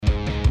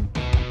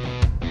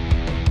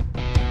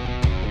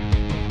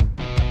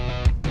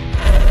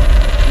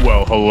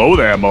Hello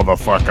there,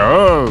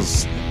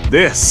 motherfuckers.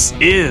 This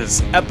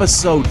is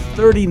episode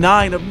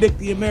 39 of Nick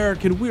the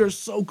American. We are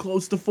so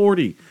close to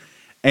 40.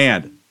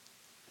 And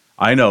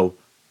I know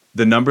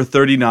the number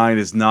 39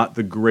 is not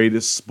the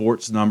greatest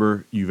sports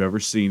number you've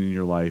ever seen in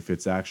your life.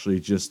 It's actually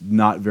just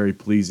not very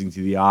pleasing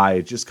to the eye.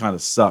 It just kind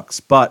of sucks.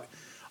 But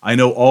I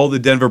know all the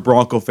Denver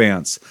Bronco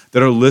fans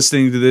that are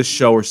listening to this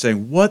show are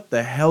saying, what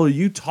the hell are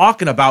you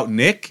talking about,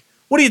 Nick?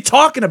 What are you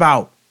talking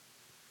about?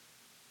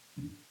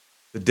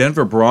 The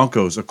Denver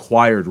Broncos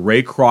acquired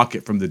Ray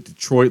Crockett from the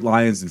Detroit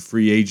Lions in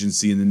free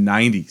agency in the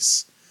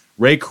 90s.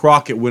 Ray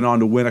Crockett went on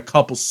to win a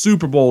couple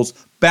Super Bowls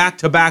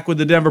back-to-back with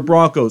the Denver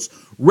Broncos.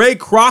 Ray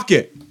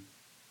Crockett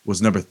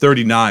was number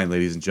 39,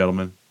 ladies and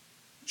gentlemen.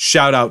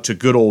 Shout out to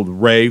good old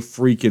Ray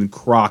freaking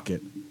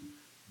Crockett,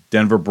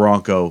 Denver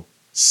Bronco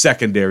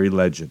secondary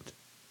legend.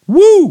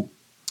 Woo!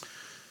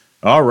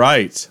 All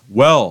right.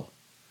 Well,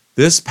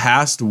 this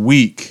past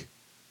week,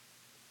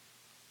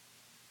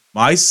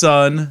 my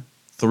son,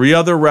 3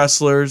 other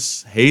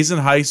wrestlers, Hazen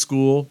High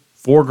School,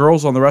 4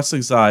 girls on the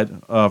wrestling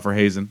side for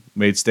Hazen,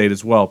 Maid State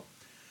as well,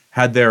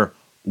 had their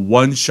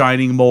one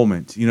shining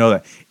moment. You know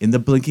that in the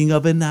blinking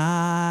of an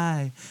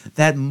eye,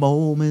 that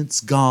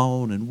moment's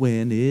gone, and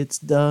when it's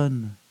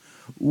done,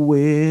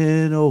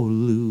 win or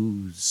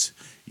lose,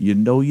 you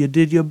know you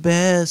did your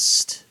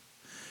best,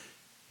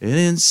 and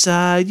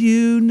inside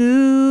you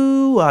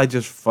knew. I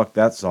just fucked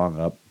that song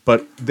up.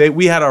 But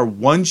we had our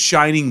one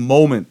shining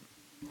moment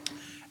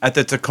at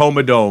the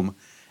Tacoma Dome.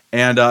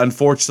 And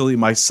unfortunately,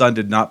 my son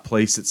did not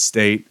place at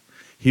state.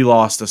 He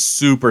lost a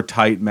super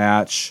tight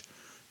match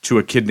to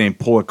a kid named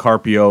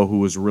Policarpio, who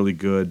was really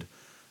good.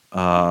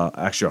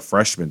 Actually, a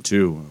freshman,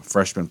 too. A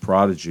freshman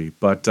prodigy.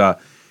 But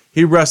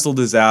he wrestled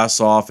his ass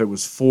off. It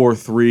was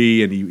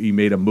 4-3, and he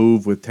made a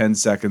move with 10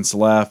 seconds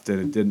left, and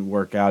it didn't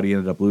work out. He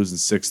ended up losing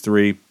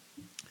 6-3.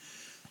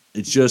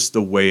 It's just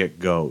the way it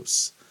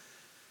goes.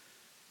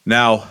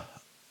 Now,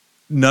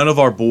 none of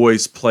our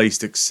boys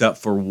placed except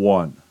for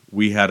one.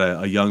 We had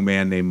a young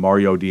man named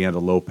Mario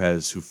Deanda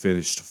Lopez who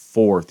finished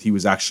 4th. He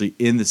was actually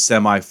in the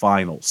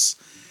semifinals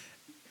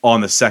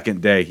on the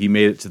second day. He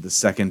made it to the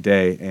second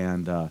day.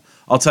 And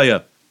I'll tell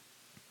you,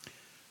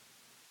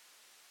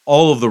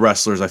 all of the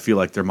wrestlers, I feel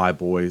like they're my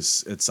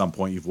boys. At some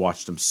point, you've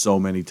watched them so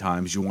many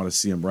times. You want to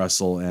see them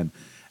wrestle. And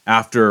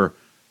after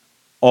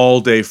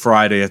all day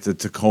Friday at the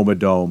Tacoma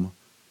Dome,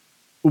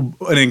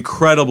 an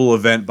incredible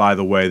event, by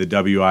the way, the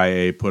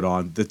WIA put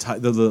on,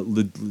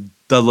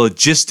 the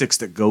logistics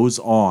that goes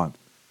on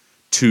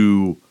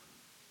to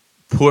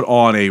put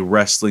on a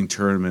wrestling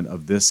tournament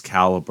of this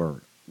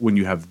caliber when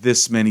you have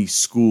this many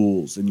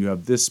schools and you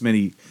have this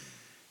many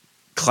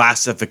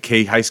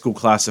high school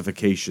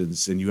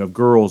classifications and you have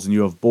girls and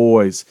you have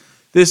boys.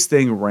 This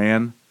thing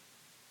ran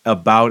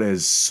about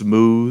as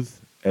smooth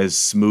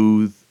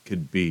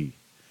could be.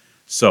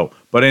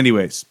 But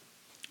anyways,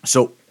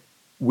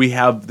 we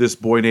have this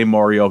boy named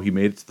Mario. He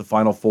made it to the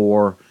Final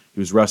Four. He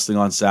was wrestling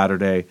on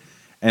Saturday.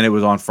 And it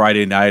was on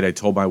Friday night. I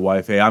told my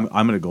wife, "Hey, I'm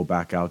going to go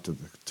back out to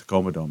the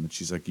Tacoma Dome." And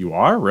she's like, "You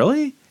are,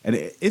 really?" And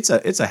it's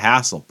a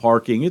hassle.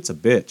 Parking, it's a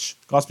bitch.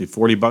 It cost me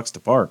 $40 to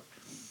park.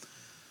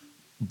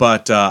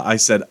 But I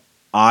said,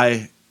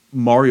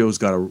 Mario's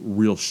got a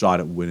real shot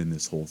at winning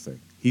this whole thing.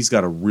 He's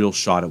got a real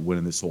shot at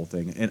winning this whole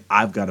thing, and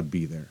I've got to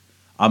be there.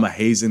 I'm a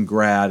Hazen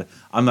grad.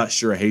 I'm not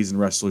sure a Hazen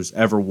wrestler's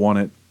ever won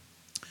it.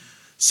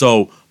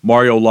 So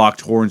Mario locked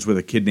horns with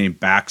a kid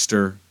named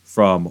Baxter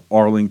from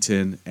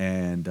Arlington,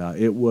 and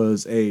it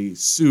was a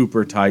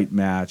super tight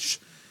match,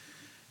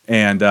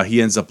 and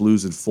he ends up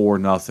losing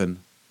 4-0,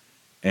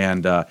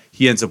 and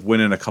he ends up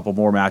winning a couple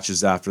more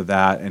matches after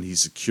that, and he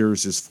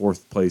secures his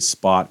 4th place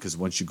spot, because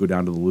once you go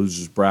down to the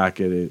losers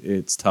bracket,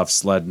 it's tough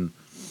sledding.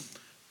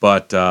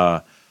 But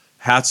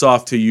hats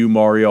off to you,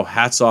 Mario.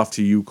 Hats off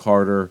to you,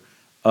 Carter.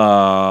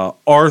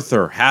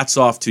 Arthur, hats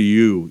off to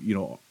you. You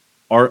know,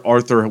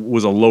 Arthur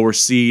was a lower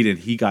seed, and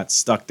he got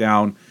stuck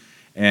down.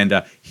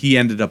 And he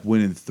ended up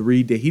winning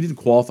 3 days. He didn't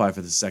qualify for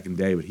the second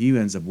day, but he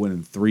ends up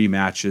winning 3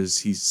 matches.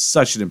 He's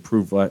such an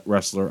improved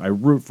wrestler. I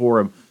root for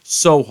him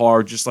so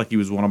hard, just like he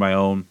was one of my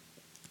own.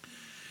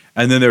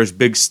 And then there's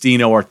Big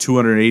Stino, our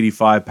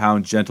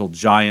 285-pound gentle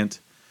giant.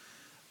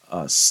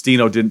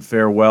 Stino didn't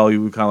fare well. He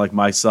was kind of like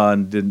my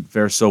son, didn't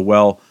fare so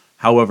well.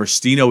 However,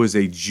 Stino is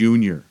a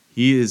junior.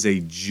 He is a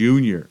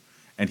junior,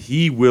 and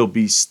he will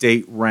be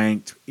state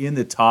ranked in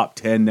the top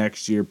 10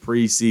 next year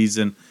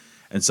preseason.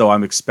 And so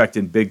I'm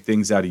expecting big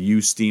things out of you,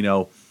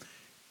 Stino.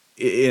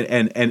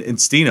 And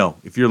Stino,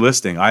 if you're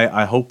listening,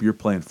 I hope you're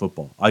playing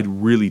football. I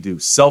really do.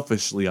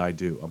 Selfishly, I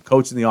do. I'm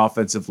coaching the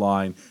offensive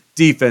line,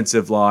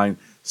 defensive line.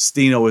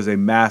 Stino is a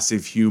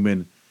massive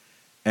human,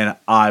 and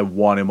I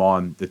want him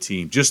on the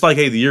team. Just like,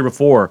 hey, the year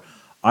before,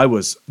 I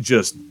was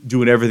just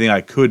doing everything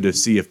I could to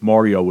see if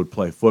Mario would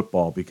play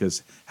football,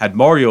 because had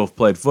Mario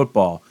played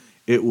football,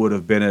 it would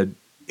have been an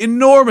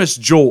enormous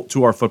jolt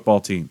to our football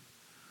team.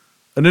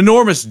 An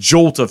enormous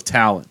jolt of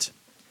talent.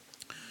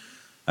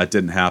 That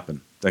didn't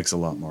happen. Thanks a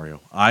lot, Mario.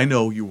 I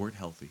know you weren't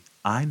healthy.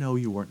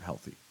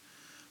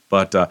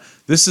 But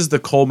this is the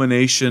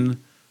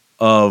culmination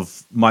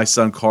of my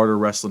son Carter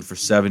wrestling for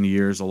 7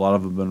 years. A lot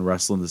of them have been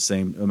wrestling the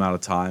same amount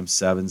of time,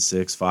 7,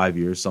 6, 5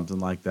 years, something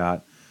like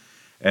that.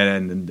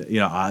 And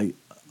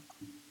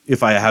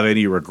if I have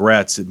any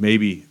regrets, it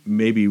maybe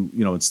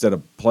instead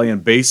of playing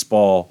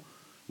baseball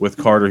with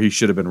Carter, he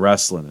should have been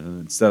wrestling, and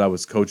instead I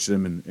was coaching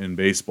him in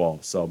baseball.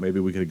 So maybe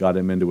we could have got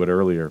him into it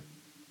earlier.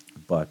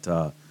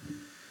 But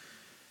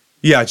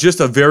yeah, just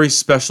a very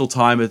special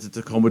time at the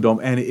Tacoma Dome,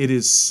 and it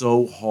is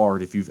so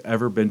hard if you've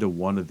ever been to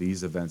one of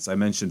these events. I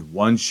mentioned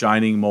one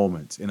shining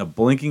moment. In a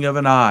blinking of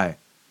an eye,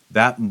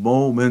 that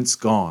moment's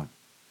gone.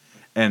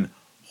 And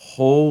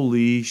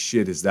holy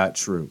shit, is that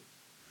true?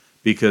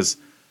 Because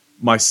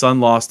my son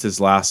lost his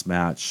last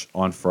match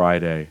on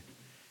Friday,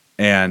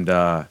 and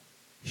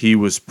he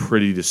was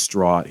pretty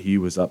distraught. He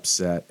was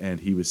upset,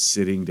 and he was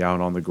sitting down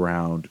on the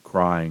ground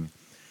crying,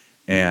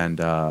 and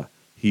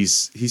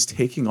he's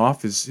taking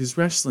off his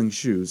wrestling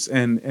shoes,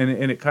 and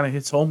it kind of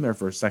hits home there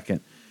for a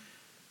second.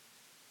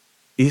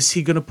 Is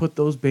he going to put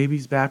those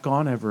babies back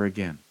on ever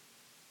again?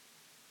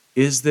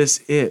 Is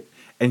this it?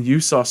 And you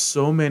saw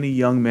so many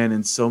young men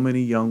and so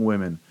many young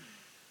women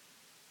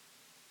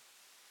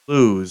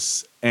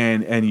lose,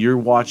 and you're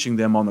watching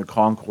them on the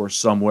concourse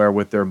somewhere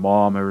with their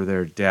mom or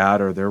their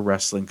dad or their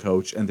wrestling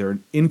coach, and they're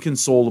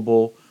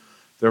inconsolable,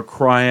 they're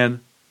crying,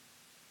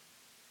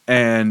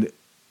 and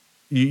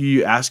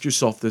you ask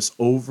yourself this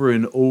over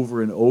and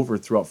over and over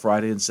throughout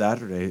Friday and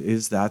Saturday: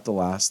 is that the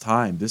last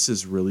time? This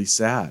is really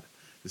sad.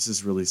 This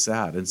is really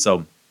sad. And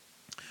so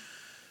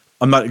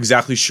I'm not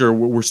exactly sure.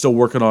 We're still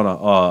working on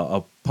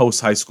a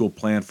post-high school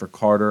plan for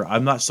Carter.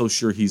 I'm not so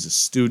sure he's a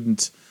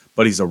student,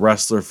 but he's a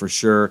wrestler for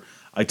sure.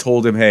 I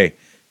told him, hey,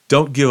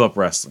 don't give up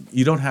wrestling.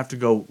 You don't have to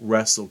go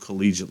wrestle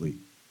collegiately.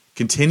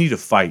 Continue to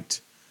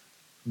fight.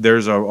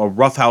 There's a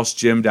roughhouse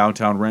gym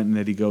downtown Renton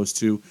that he goes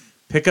to.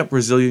 Pick up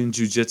Brazilian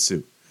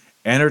Jiu-Jitsu.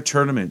 Enter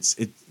tournaments.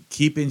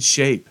 Keep in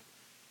shape.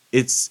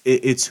 It's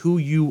who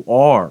you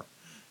are.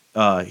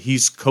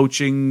 He's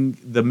coaching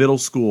the middle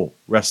school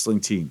wrestling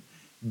team.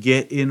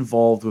 Get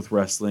involved with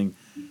wrestling.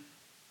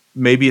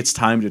 Maybe it's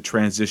time to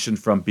transition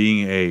from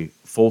being a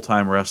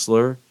full-time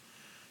wrestler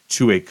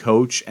to a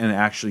coach and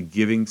actually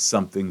giving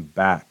something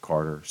back,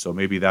 Carter. So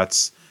maybe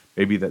that's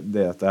in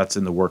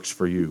the works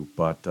for you.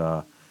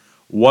 But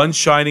one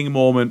shining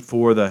moment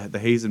for the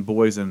Hazen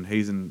boys and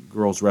Hazen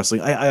girls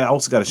wrestling. I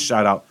also got a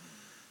shout out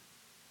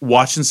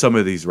watching some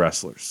of these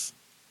wrestlers.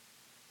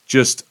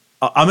 Just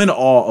I'm in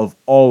awe of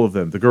all of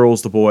them. The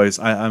girls, the boys.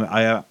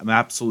 I'm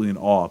absolutely in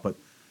awe. But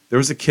there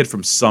was a kid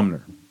from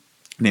Sumner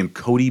named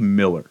Cody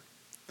Miller.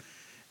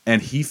 And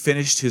he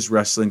finished his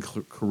wrestling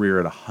career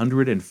at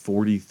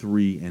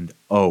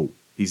 143-0.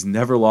 He's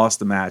never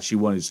lost a match. He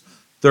won his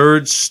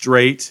third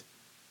straight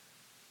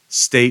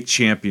state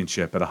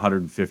championship at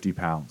 150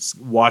 pounds.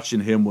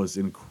 Watching him was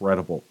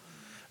incredible.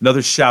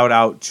 Another shout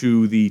out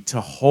to the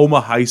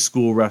Tahoma High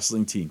School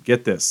wrestling team.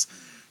 Get this.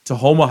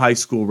 Tahoma High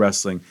School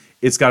wrestling,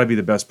 it's got to be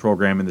the best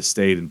program in the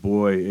state. And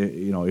boy,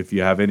 if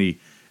you have any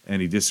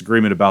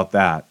disagreement about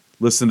that,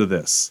 listen to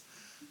this.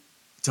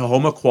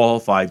 Tahoma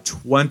qualified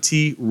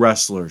 20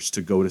 wrestlers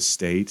to go to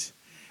state,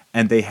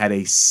 and they had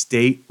a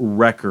state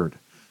record.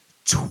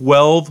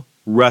 12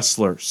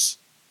 wrestlers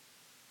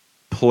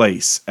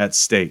place at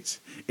state,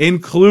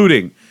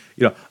 including,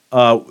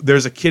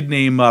 there's a kid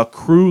named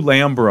Crew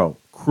Lambro.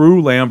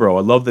 Crew Lambro.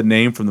 I love the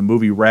name from the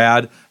movie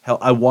Rad. Hell,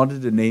 I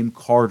wanted to name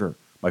Carter,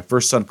 my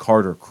first son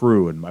Carter,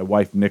 Crew, and my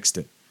wife nixed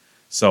it.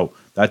 So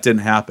that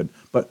didn't happen.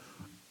 But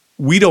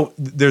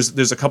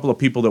there's a couple of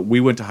people that we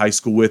went to high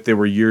school with. They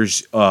were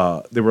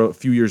a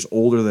few years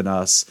older than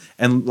us.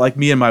 And like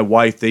me and my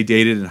wife, they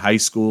dated in high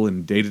school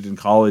and dated in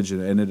college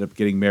and ended up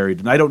getting married.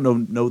 And I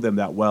don't know them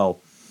that well.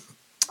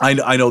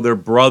 I know their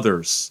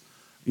brothers,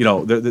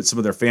 some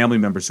of their family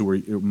members who were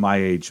my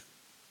age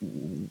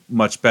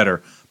much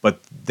better. But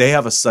they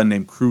have a son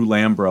named Crew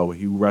Lambro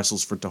who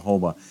wrestles for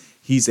Tahoma.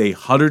 He's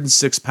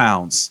 106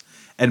 pounds.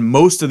 And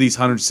most of these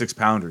 106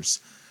 pounders,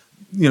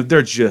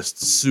 they're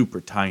just super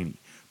tiny.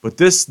 But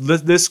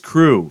this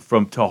crew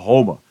from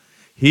Tahoma,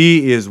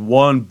 he is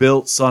one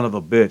built son of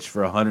a bitch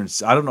for 100.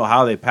 I don't know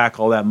how they pack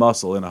all that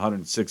muscle in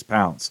 106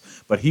 pounds.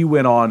 But he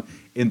went on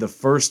in the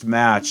first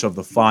match of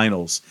the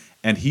finals,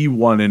 and he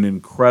won an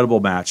incredible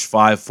match,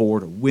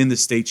 5-4, to win the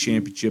state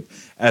championship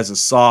as a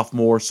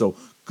sophomore. So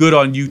good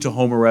on you,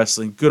 Tahoma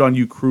Wrestling. Good on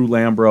you, Crew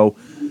Lambro.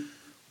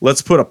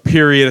 Let's put a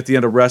period at the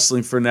end of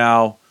wrestling for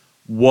now.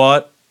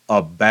 What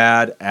a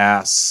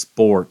badass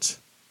sport.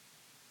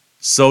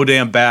 So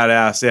damn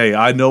badass. Hey,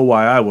 I know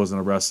why I wasn't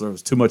a wrestler. I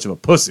was too much of a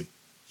pussy.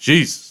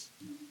 Jesus.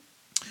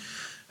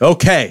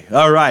 Okay.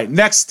 All right.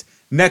 Next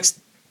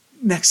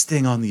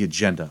thing on the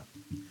agenda.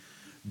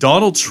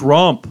 Donald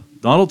Trump.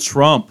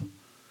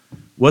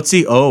 What's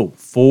he owe?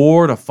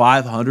 $400 to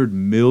 $500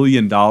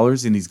 million,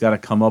 and he's got to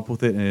come up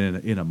with it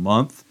in a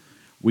month.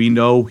 We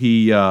know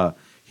he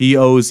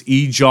owes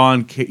E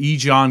Jean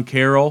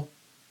Carroll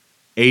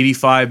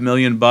 $85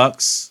 million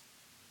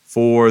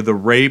for the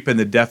rape and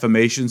the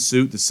defamation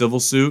suit, the civil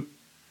suit.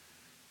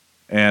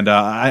 And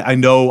I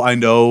know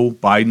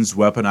Biden's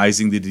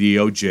weaponizing the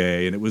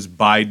DOJ, and it was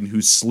Biden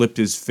who slipped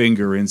his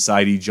finger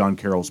inside E Jean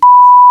Carroll's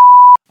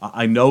pussy.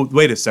 I know.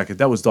 Wait a second,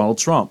 that was Donald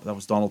Trump.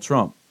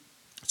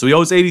 So he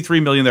owes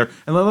 $83 million there.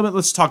 And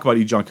let's talk about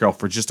E Jean Carroll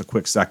for just a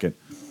quick second.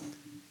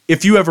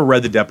 If you ever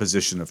read the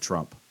deposition of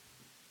Trump,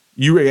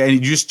 and you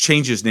just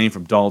change his name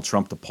from Donald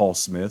Trump to Paul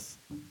Smith,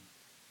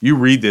 you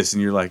read this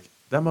and you're like,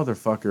 that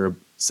motherfucker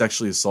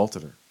sexually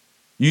assaulted her.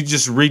 You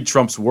just read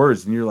Trump's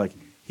words and you're like,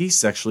 he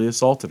sexually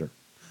assaulted her.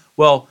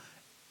 Well,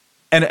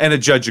 and a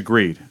judge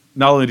agreed.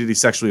 Not only did he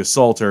sexually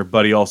assault her,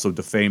 but he also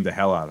defamed the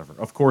hell out of her.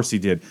 Of course he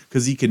did,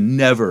 because he can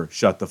never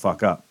shut the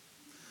fuck up.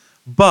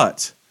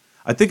 But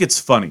I think it's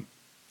funny.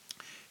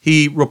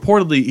 He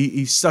reportedly,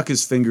 he stuck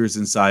his fingers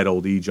inside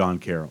old E Jean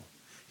Carroll.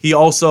 He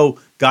also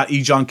got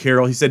E Jean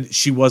Carroll. He said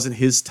she wasn't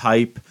his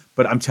type,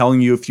 but I'm telling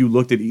you, if you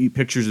looked at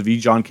pictures of E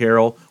Jean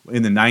Carroll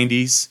in the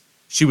 90s,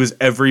 she was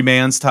every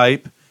man's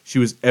type.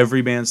 You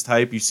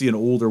see an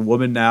older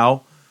woman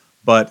now,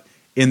 but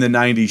in the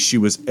 90s, she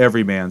was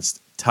every man's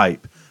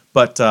type.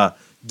 But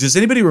does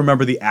anybody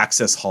remember the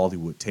Access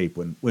Hollywood tape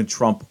when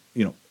Trump,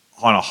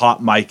 on a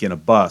hot mic in a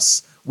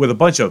bus with a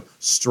bunch of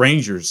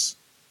strangers,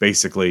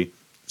 basically,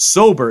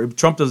 sober.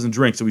 Trump doesn't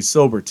drink, so he's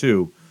sober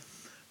too.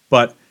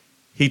 But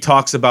he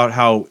talks about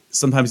how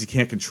sometimes he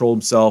can't control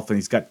himself, and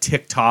he's got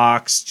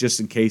TikToks just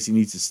in case he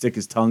needs to stick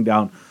his tongue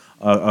down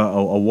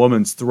a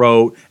woman's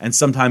throat, and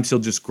sometimes he'll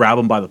just grab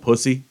them by the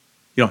pussy.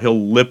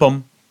 He'll lip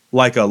them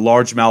like a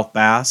largemouth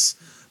bass.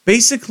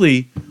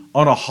 Basically,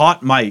 on a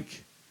hot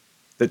mic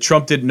that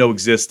Trump didn't know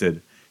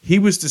existed, he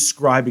was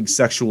describing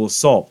sexual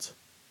assault.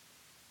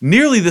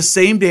 Nearly the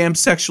same damn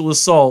sexual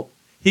assault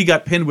he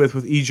got pinned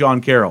with E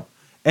Jean Carroll.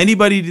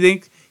 Anybody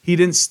think he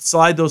didn't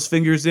slide those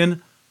fingers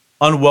in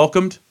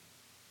unwelcomed?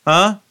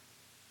 Huh?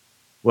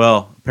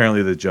 Well,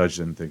 apparently the judge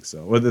didn't think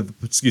so.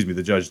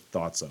 The judge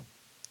thought so.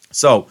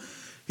 So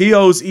he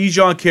owes E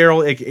Jean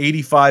Carroll like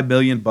 $85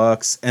 million,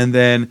 and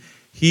then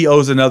he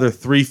owes another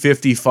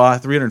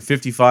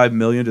 $355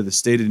 million to the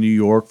state of New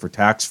York for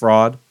tax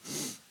fraud.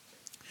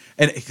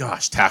 And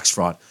gosh, tax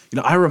fraud.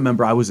 I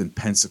remember I was in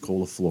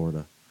Pensacola,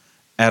 Florida,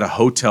 at a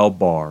hotel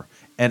bar,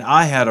 and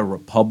I had a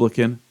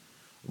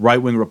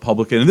right-wing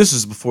Republican, and this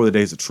is before the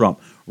days of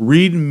Trump,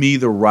 reading me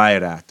the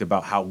riot act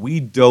about how we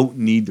don't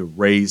need to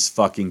raise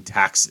fucking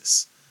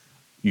taxes.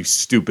 You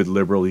stupid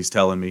liberal, he's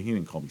telling me. He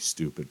didn't call me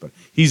stupid, but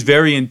he's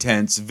very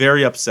intense,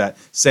 very upset,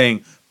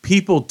 saying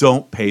people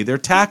don't pay their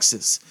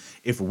taxes.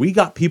 If we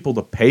got people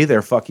to pay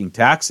their fucking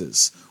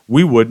taxes,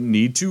 we wouldn't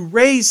need to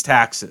raise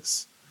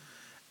taxes.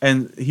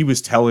 And he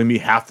was telling me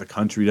half the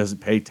country doesn't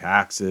pay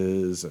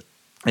taxes,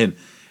 and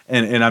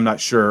I'm not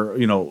sure,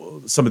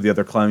 some of the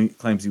other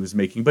claims he was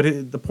making.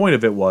 But the point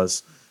of it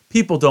was,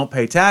 people don't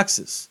pay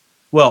taxes.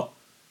 Well,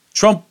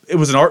 Trump, it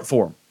was an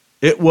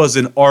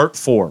art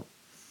form.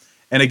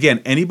 And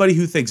again, anybody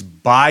who thinks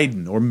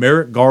Biden or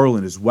Merrick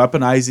Garland is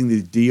weaponizing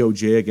the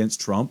DOJ against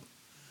Trump,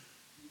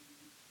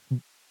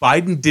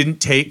 Biden didn't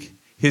take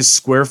his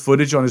square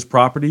footage on his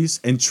properties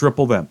and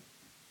triple them.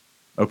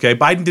 Okay?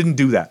 Biden didn't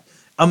do that.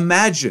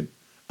 Imagine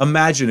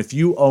if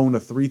you own a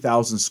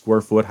 3,000 square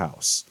foot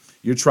house.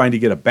 You're trying to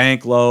get a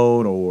bank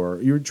loan,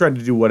 or you're trying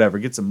to do whatever,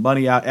 get some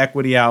money out,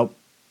 equity out,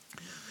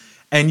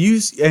 and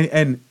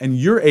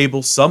you're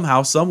able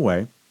somehow, some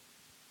way,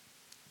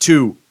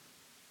 to,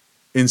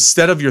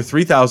 instead of your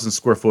 3,000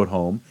 square foot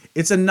home,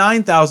 it's a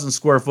 9,000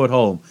 square foot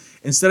home.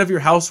 Instead of your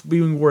house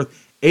being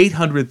worth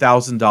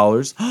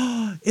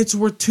 $800,000, it's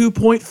worth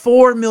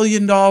 $2.4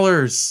 million.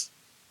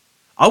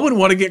 I wouldn't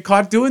want to get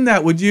caught doing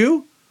that, would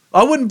you?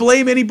 I wouldn't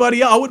blame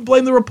anybody else. I wouldn't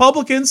blame the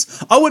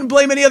Republicans. I wouldn't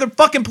blame any other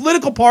fucking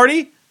political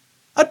party.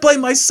 I'd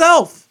blame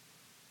myself.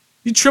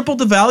 You tripled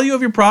the value of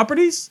your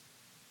properties?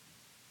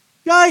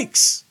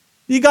 Yikes.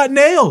 You got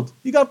nailed.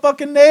 You got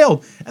fucking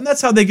nailed. And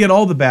that's how they get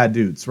all the bad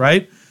dudes,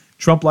 right?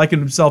 Trump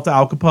likened himself to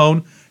Al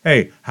Capone.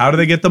 Hey, how do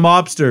they get the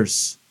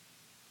mobsters?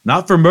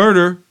 Not for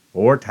murder,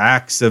 for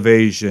tax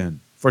evasion.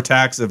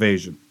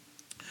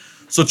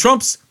 So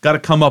Trump's got to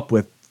come up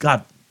with,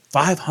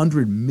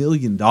 $500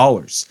 million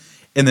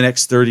in the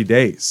next 30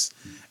 days.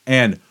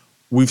 And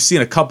we've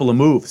seen a couple of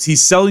moves.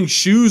 He's selling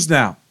shoes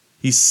now.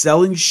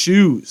 Selling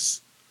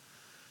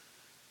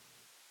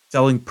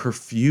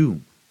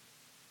perfume.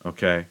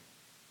 Okay.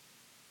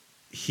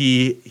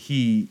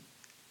 He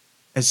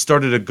has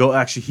started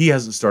he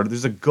hasn't started.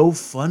 There's a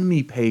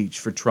GoFundMe page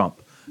for Trump.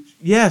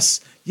 Yes,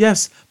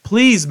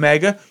 please,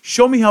 MAGA,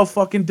 show me how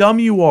fucking dumb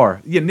you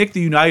are. Yeah, Nick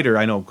the Uniter,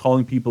 I know,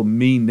 calling people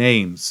mean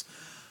names.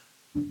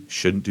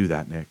 Shouldn't do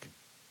that, Nick.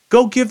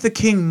 Go give the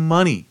king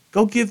money.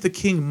 I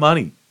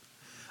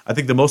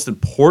think the most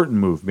important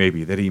move,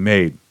 maybe, that he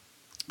made,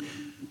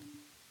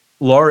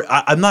 Laura,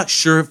 I'm not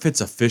sure if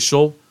it's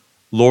official.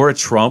 Laura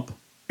Trump,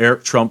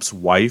 Eric Trump's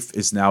wife,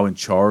 is now in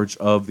charge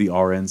of the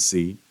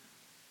RNC.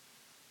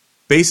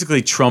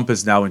 Basically, Trump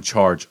is now in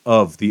charge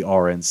of the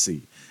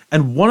RNC.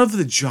 And one of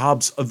the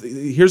jobs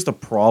here's the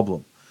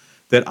problem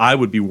that I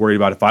would be worried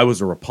about if I was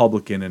a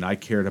Republican and I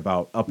cared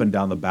about up and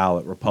down the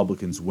ballot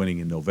Republicans winning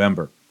in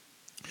November.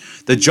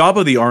 The job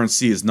of the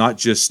RNC is not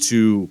just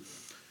to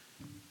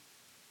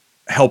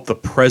help the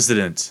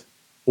president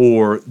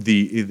or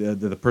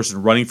the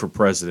person running for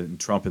president, and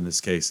Trump in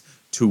this case,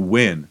 to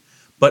win.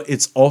 But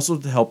it's also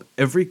to help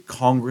every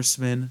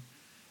congressman,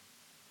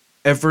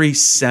 every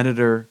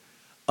senator,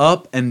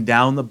 up and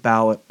down the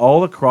ballot,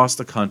 all across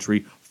the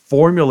country,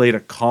 formulate a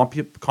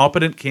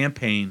competent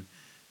campaign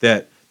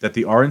that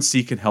the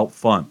RNC can help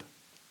fund.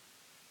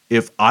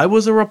 If I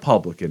was a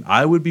Republican,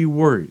 I would be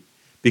worried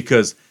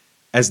because,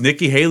 as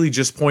Nikki Haley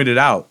just pointed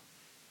out,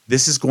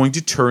 this is going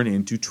to turn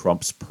into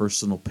Trump's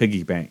personal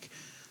piggy bank.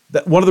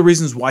 One of the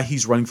reasons why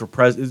he's running for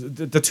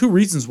president, the two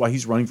reasons why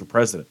he's running for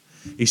president,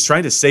 he's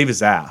trying to save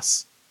his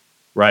ass,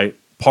 right?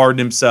 Pardon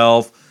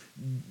himself,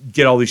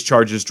 get all these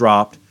charges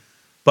dropped.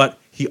 But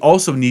he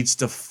also needs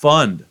to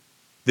fund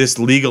this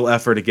legal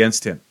effort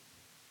against him.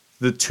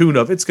 The tune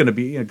of it's going to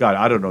be, God,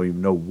 I don't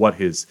even know what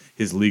his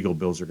legal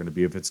bills are going to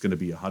be. If it's going to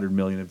be $100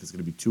 million, if it's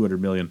going to be $200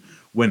 million,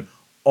 when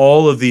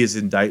all of these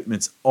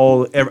indictments,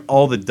 all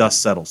the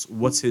dust settles,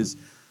 what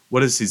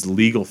is his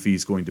legal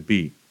fees going to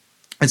be?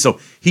 And so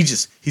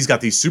he's got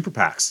these super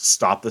PACs,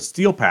 Stop the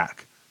Steal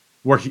PAC,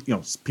 where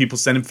people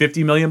send him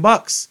 $50 million,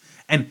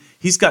 and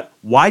he's got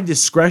wide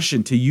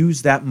discretion to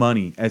use that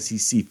money as he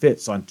sees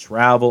fits on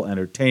travel,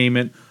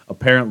 entertainment,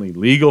 apparently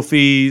legal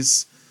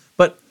fees.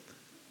 But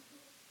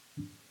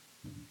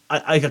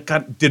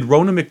did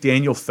Ronna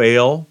McDaniel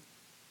fail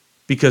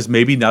because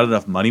maybe not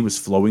enough money was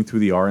flowing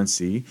through the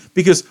RNC?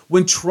 Because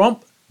when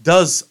Trump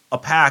does a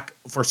PAC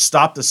for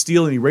Stop the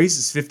Steal and he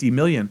raises $50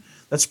 million,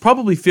 that's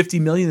probably $50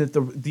 million that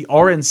the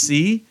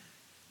RNC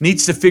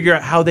needs to figure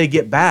out how they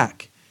get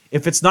back.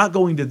 If it's not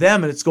going to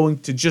them and it's going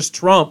to just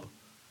Trump,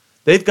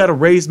 they've got to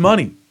raise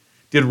money.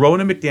 Did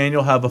Ronna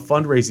McDaniel have a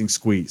fundraising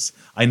squeeze?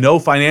 I know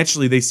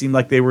financially they seemed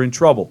like they were in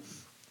trouble.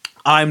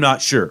 I'm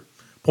not sure.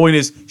 Point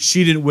is,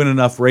 she didn't win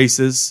enough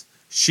races.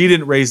 She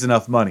didn't raise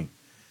enough money.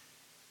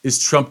 Is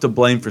Trump to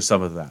blame for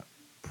some of that?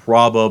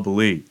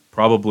 Probably.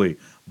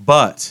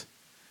 But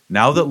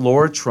now that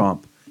Laura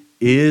Trump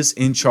is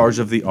in charge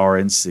of the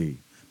RNC,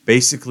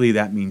 basically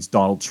that means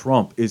Donald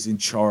Trump is in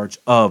charge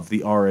of the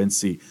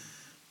RNC.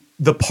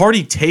 The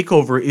party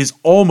takeover is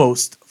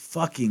almost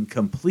fucking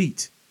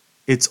complete.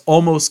 It's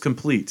almost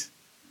complete.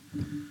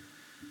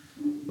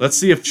 Let's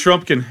see if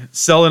Trump can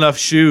sell enough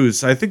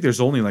shoes. I think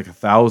there's only like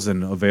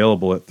 1,000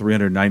 available at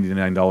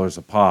 $399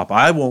 a pop.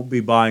 I won't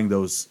be buying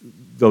those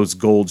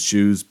gold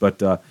shoes,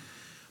 but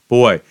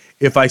boy,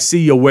 if I see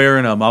you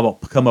wearing them, I'll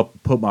come up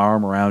and put my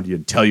arm around you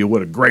and tell you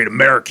what a great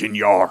American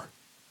you are.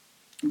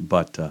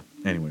 But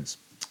anyways,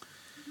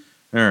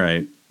 all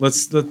right.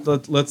 Let's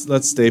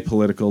stay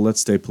political. Let's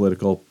stay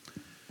political.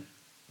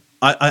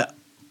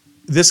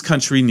 This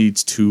country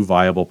needs two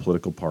viable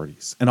political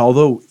parties. And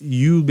although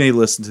you may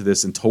listen to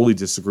this and totally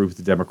disagree with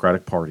the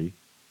Democratic Party,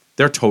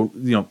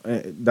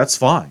 that's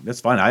fine. That's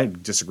fine. I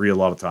disagree a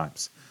lot of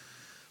times.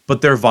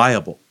 But they're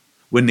viable.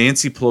 When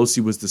Nancy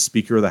Pelosi was the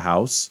Speaker of the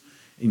House,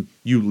 and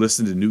you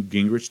listen to Newt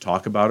Gingrich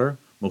talk about her,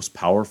 most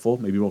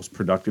powerful, maybe most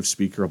productive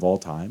speaker of all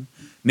time,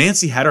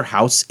 Nancy had her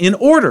house in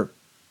order.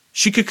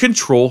 She could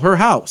control her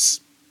house.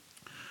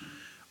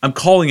 I'm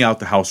calling out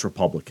the House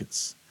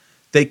Republicans.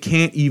 They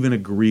can't even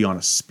agree on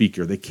a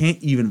speaker. They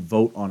can't even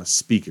vote on a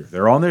speaker.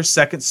 They're on their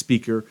second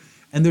speaker,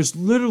 and there's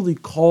literally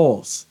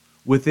calls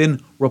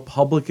within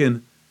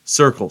Republican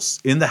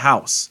circles in the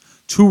House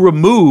to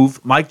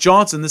remove Mike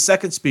Johnson, the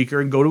second speaker,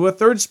 and go to a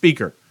third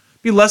speaker.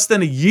 It'd be less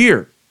than a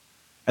year,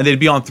 and they'd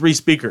be on three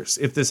speakers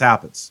if this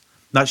happens.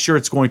 Not sure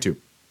it's going to.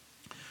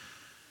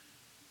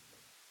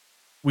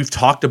 We've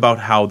talked about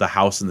how the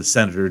House and the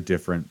Senate are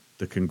different.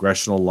 The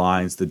congressional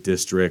lines, the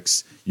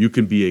districts. You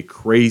can be a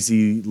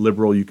crazy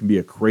liberal, you can be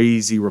a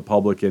crazy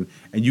Republican,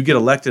 and you get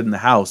elected in the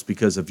House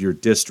because of your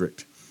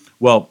district.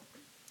 Well,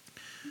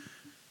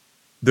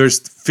 there's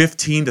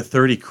 15 to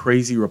 30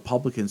 crazy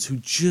Republicans who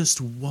just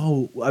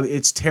won't. I mean,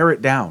 it's tear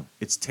it down.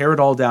 It's tear it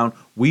all down.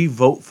 We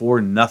vote for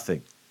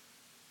nothing.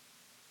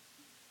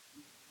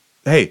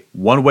 Hey,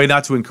 one way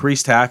not to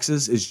increase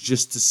taxes is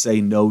just to say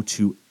no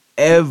to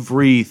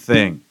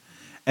everything.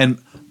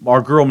 And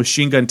our girl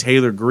Machine Gun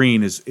Taylor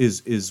Greene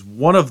is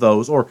one of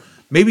those, or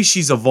maybe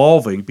she's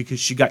evolving because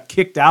she got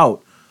kicked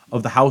out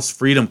of the House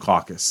Freedom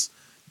Caucus.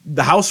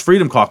 The House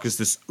Freedom Caucus,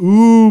 this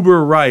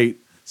uber right,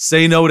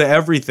 say no to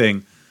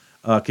everything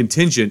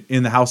contingent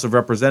in the House of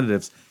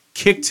Representatives,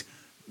 kicked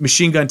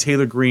Machine Gun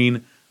Taylor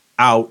Greene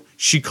out.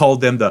 She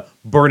called them the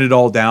Burn It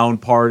All Down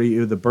Party,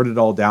 or the Burn It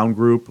All Down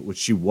group, which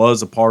she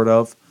was a part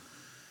of.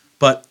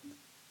 But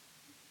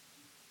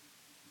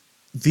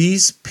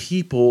these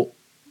people,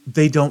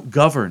 they don't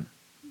govern.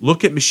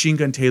 Look at Machine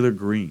Gun Taylor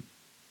Greene.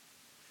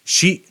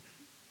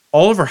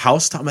 All of her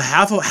house time,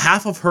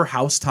 half of her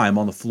house time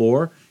on the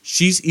floor,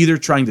 she's either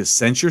trying to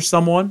censure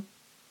someone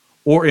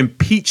or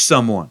impeach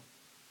someone.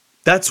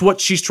 That's what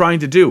she's trying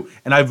to do.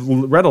 And I've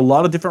read a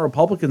lot of different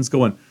Republicans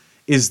going,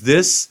 is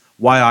this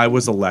why I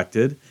was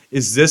elected?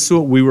 Is this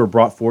what we were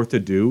brought forth to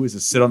do? Is to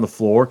sit on the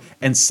floor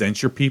and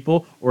censure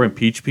people or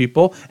impeach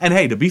people? And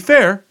hey, to be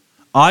fair,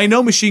 I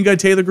know Machine Gun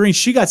Taylor Greene,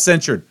 she got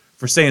censured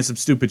for saying some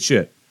stupid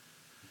shit.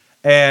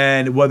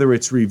 and whether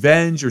it's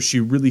revenge or she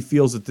really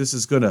feels that this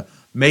is going to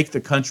make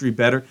the country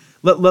better.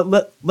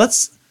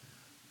 Let's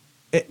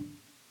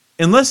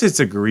unless it's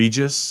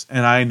egregious,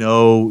 and I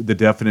know the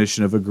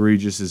definition of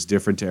egregious is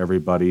different to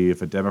everybody.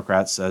 If a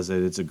Democrat says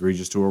it, it's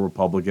egregious to a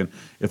Republican.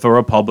 If a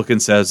Republican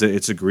says it,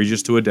 it's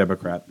egregious to a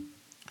Democrat.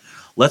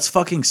 Let's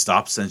fucking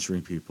stop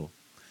censoring people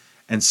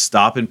and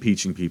stop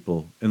impeaching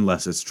people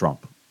unless it's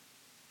Trump.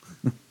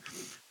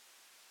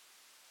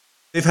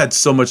 They've had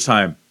so much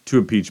time to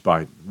impeach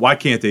Biden. Why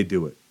can't they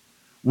do it?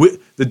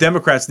 The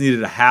Democrats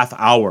needed a half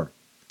hour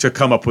to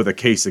come up with a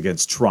case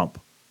against Trump.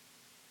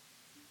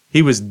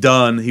 He was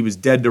done. He was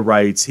dead to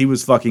rights. He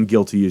was fucking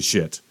guilty as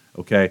shit.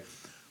 Okay?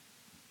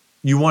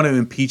 You want to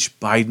impeach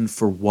Biden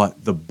for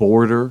what? The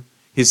border?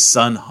 His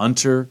son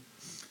Hunter?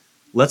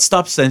 Let's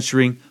stop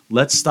censoring.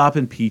 Let's stop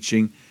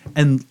impeaching.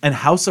 And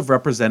House of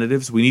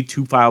Representatives, we need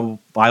two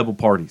viable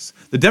parties.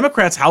 The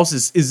Democrats' House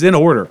is in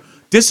order.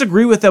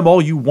 Disagree with them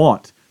all you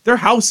want. Their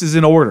House is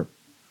in order.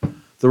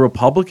 The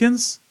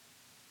Republicans?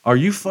 Are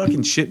you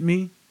fucking shitting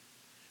me?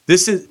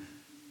 This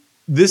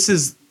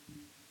is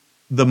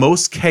the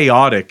most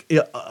chaotic.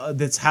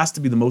 This has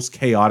to be the most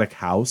chaotic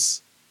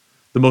House,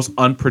 the most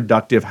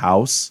unproductive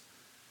House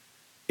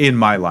in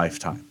my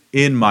lifetime.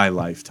 In my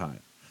lifetime.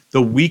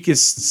 The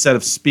weakest set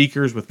of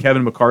speakers with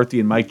Kevin McCarthy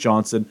and Mike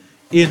Johnson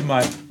in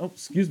my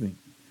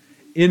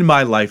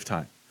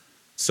lifetime.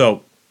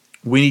 So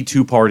we need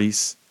two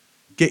parties.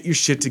 Get your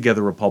shit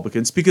together,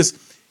 Republicans, because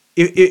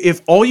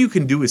if all you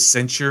can do is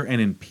censure and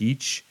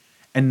impeach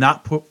and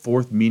not put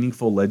forth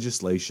meaningful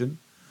legislation,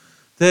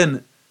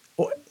 then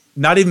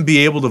not even be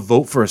able to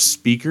vote for a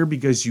speaker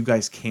because you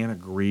guys can't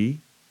agree,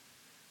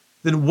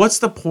 then what's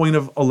the point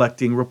of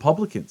electing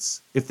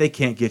Republicans if they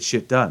can't get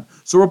shit done?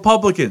 So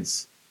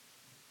Republicans,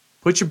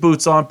 put your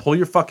boots on, pull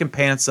your fucking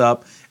pants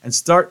up, and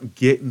start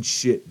getting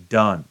shit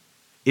done.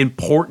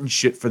 Important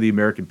shit for the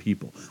American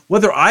people.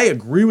 Whether I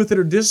agree with it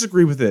or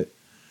disagree with it,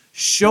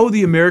 show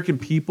the American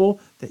people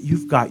that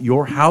you've got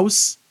your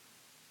house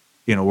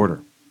in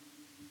order.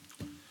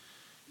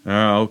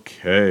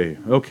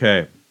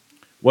 Okay.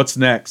 What's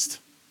next?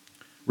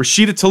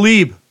 Rashida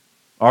Tlaib,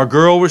 our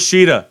girl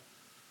Rashida.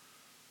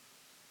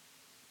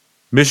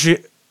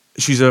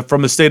 She's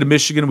from the state of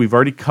Michigan. We've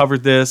already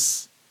covered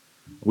this.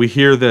 We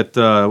hear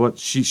that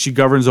she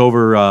governs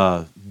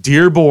over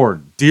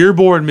Dearborn,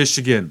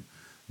 Michigan,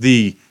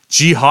 the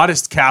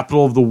jihadist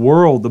capital of the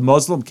world, the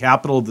Muslim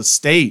capital of the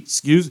state.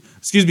 Excuse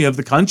me, of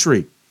the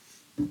country.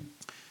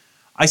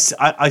 I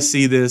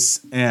see this,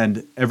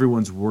 and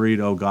everyone's worried.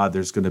 Oh God,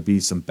 there's going to be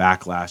some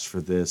backlash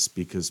for this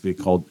because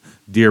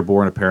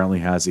Dearborn apparently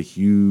has a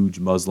huge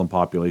Muslim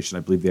population. I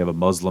believe they have a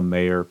Muslim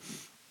mayor.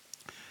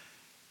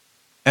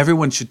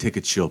 Everyone should take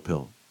a chill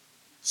pill.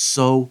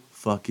 So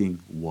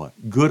fucking what?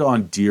 Good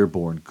on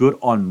Dearborn. Good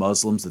on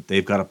Muslims that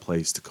they've got a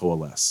place to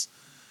coalesce.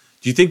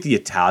 Do you think the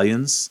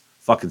Italians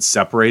fucking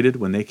separated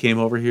when they came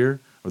over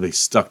here? Or they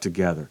stuck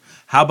together?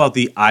 How about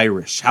the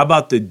Irish? How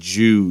about the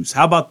Jews?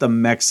 How about the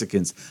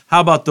Mexicans? How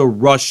about the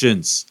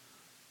Russians?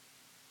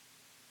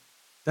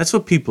 That's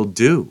what people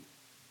do.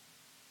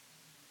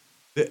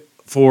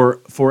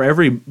 For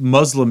every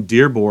Muslim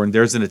Dearborn,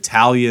 there's an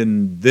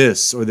Italian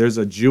this, or there's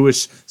a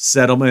Jewish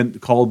settlement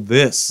called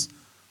this.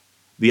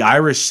 The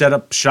Irish set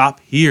up shop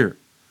here.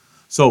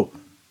 So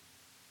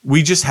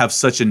we just have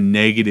such a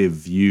negative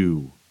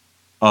view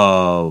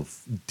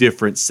of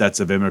different sets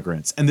of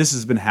immigrants. And this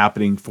has been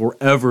happening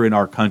forever in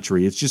our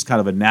country. It's just kind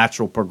of a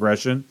natural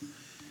progression.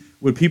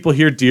 When people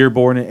hear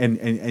Dearborn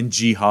and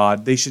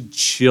jihad, they should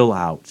chill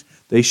out.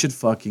 They should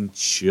fucking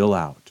chill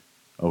out,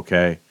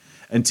 okay?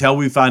 Until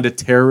we find a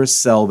terrorist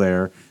cell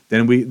there,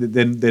 then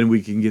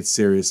we can get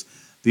serious.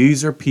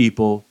 These are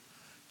people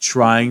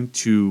trying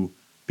to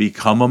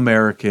become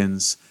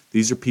Americans.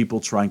 These are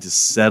people trying to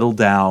settle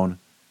down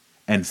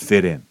and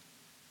fit in.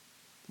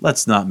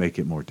 Let's not make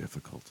it more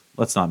difficult.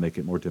 But I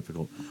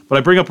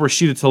bring up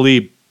Rashida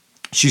Tlaib.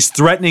 She's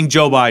threatening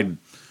Joe Biden.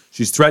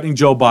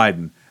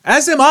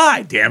 As am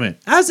I, damn it.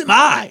 As am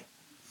I.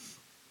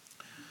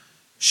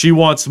 She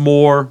wants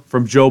more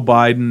from Joe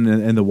Biden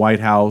and the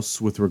White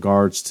House with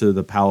regards to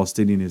the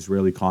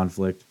Palestinian-Israeli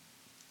conflict.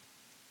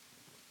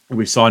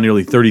 We saw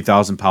nearly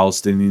 30,000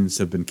 Palestinians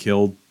have been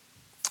killed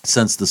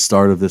since the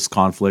start of this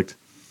conflict.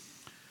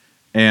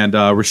 And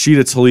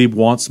Rashida Tlaib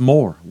wants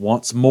more.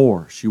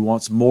 She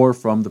wants more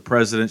from the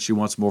president. She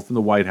wants more from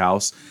the White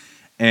House.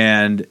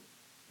 And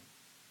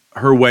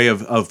her way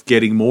of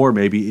getting more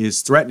maybe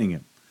is threatening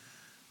him.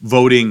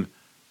 Voting,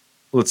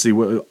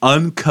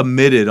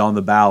 uncommitted on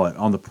the ballot,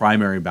 on the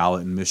primary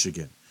ballot in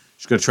Michigan.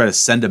 She's going to try to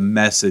send a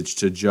message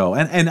to Joe.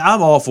 And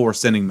I'm all for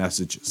sending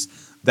messages.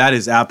 That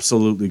is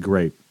absolutely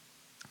great.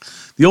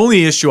 The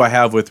only issue I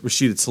have with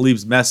Rashida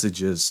Tlaib's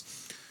message is,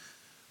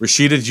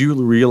 Rashida, do you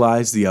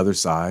realize the other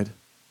side?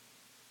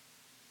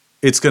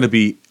 It's going to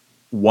be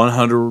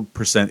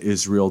 100%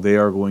 Israel. They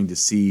are going to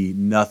see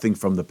nothing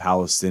from the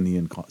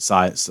Palestinian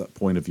side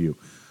point of view.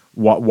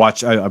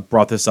 I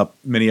brought this up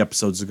many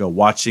episodes ago,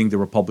 watching the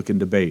Republican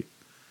debate.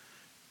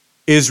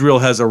 Israel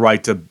has a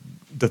right to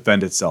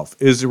defend itself.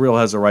 Israel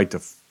has a right to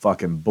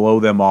fucking blow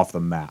them off the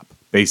map.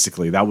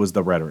 Basically, that was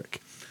the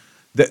rhetoric.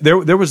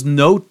 There was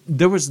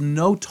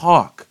no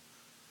talk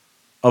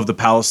of the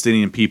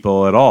Palestinian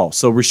people at all.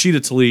 So Rashida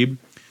Tlaib,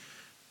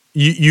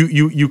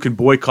 you can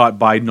boycott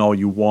Biden all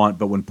you want,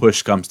 but when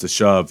push comes to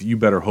shove, you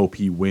better hope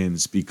he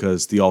wins,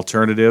 because the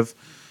alternative,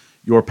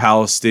 your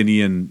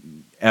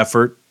Palestinian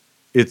effort,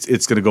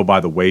 it's going to go by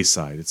the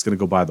wayside. It's going to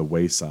go by the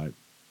wayside.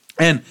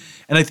 And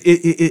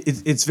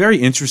it's very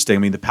interesting. I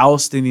mean, the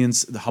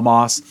Palestinians, the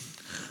Hamas,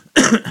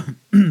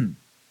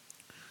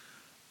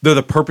 they're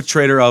the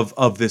perpetrator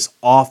of this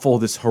awful,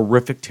 this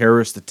horrific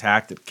terrorist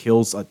attack that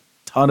kills a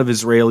ton of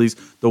Israelis,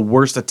 the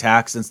worst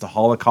attack since the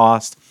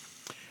Holocaust.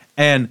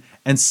 And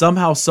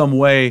somehow, some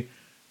way,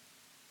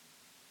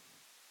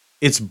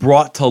 it's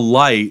brought to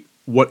light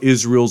what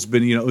Israel's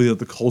been,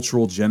 the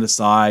cultural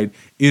genocide.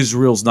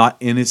 Israel's not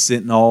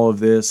innocent in all of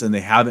this, and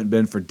they haven't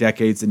been for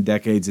decades and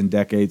decades and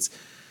decades.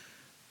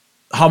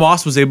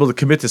 Hamas was able to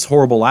commit this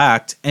horrible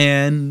act,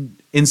 and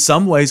in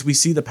some ways we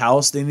see the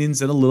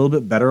Palestinians in a little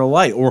bit better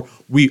light, or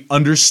we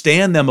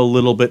understand them a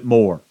little bit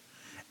more.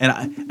 And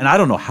I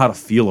don't know how to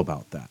feel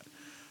about that.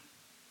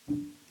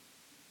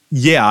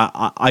 Yeah,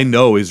 I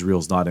know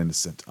Israel's not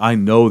innocent. I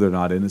know they're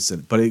not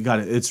innocent, but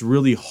it's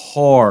really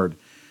hard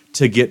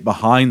to get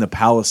behind the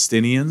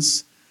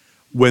Palestinians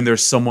when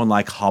there's someone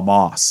like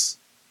Hamas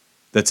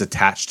that's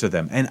attached to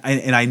them. And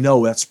I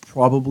know that's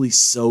probably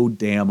so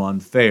damn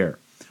unfair.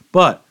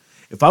 But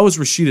if I was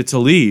Rashida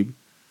Tlaib,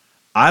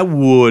 I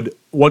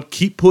would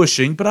keep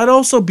pushing, but I'd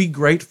also be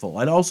grateful.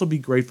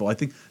 I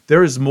think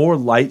there is more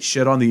light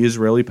shed on the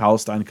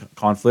Israeli-Palestine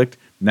conflict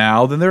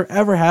now than there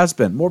ever has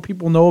been. More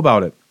people know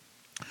about it.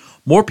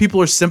 More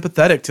people are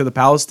sympathetic to the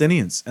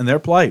Palestinians and their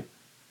plight.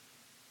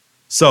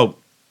 So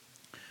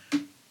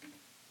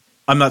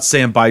I'm not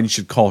saying Biden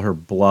should call her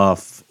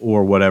bluff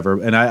or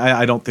whatever, and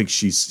I don't think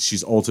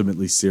she's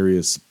ultimately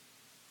serious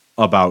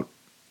about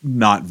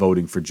not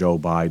voting for Joe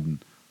Biden.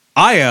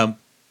 I am.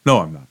 No,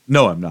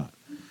 I'm not.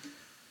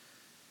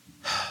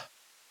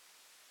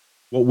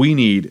 What we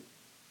need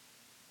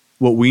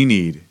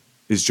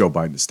is Joe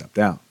Biden to step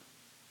down.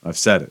 I've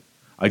said it.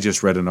 I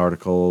just read an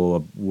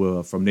article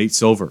from Nate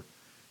Silver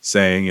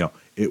saying,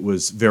 it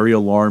was very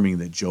alarming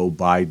that Joe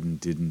Biden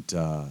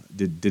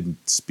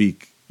didn't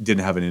speak,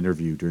 didn't have an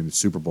interview during the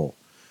Super Bowl.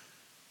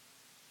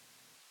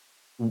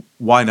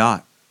 Why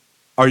not?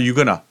 Are you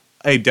gonna,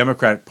 hey,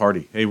 Democratic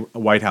Party, hey,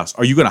 White House,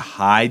 are you gonna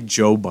hide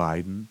Joe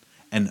Biden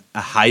and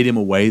hide him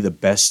away the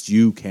best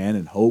you can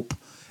and hope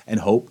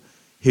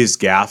his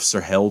gaffes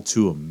are held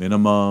to a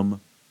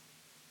minimum,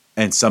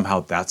 and somehow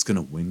that's going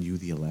to win you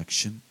the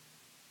election?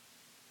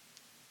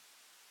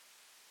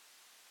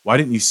 Why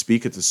didn't you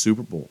speak at the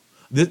Super Bowl?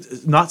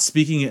 Not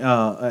speaking,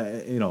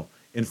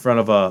 in front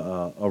of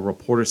a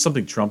reporter,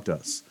 something Trump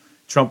does.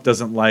 Trump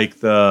doesn't like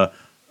the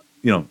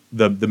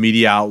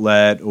media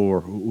outlet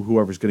or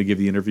whoever's going to give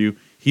the interview.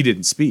 He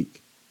didn't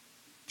speak.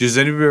 Does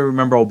anybody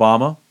remember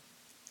Obama?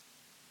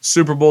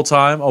 Super Bowl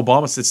time,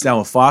 Obama sits down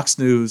with Fox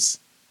News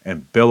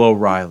and Bill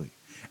O'Reilly.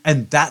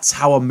 And that's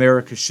how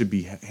America should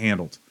be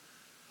handled.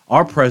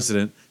 Our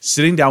president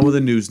sitting down with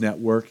a news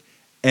network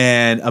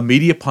and a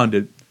media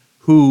pundit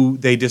who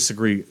they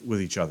disagree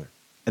with each other.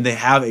 And they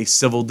have a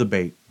civil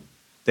debate.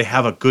 They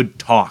have a good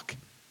talk,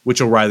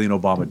 which O'Reilly and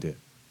Obama did.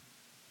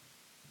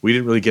 We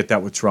didn't really get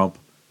that with Trump.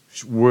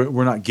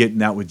 We're not getting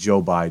that with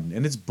Joe Biden.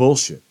 And it's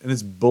bullshit.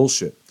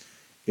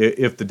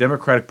 If the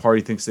Democratic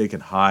Party thinks they can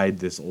hide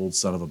this old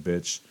son of a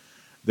bitch,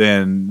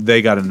 then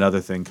they got another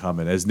thing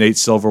coming. As Nate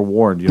Silver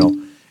warned,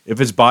 if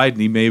it's Biden,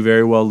 he may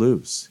very well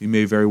lose.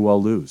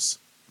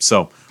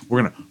 So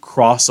we're going to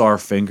cross our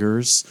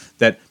fingers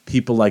that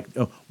people like,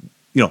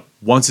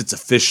 once it's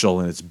official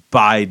and it's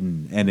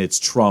Biden and it's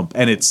Trump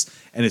and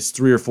it's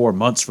 3 or 4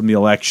 months from the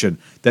election,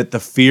 that the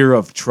fear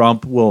of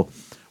Trump will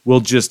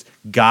just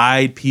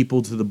guide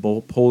people to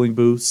the polling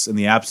booths and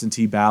the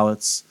absentee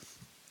ballots,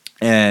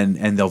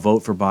 and they'll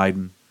vote for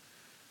Biden.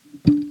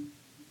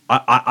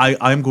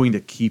 I'm going to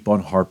keep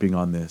on harping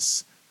on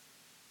this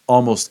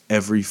almost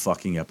every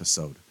fucking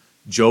episode.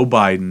 Joe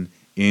Biden,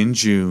 in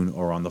June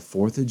or on the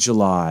 4th of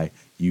July,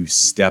 you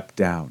step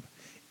down.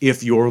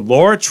 If you're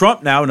Laura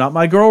Trump now, not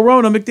my girl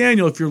Rona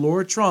McDaniel, if you're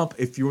Laura Trump,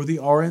 if you're the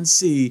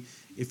RNC,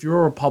 if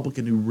you're a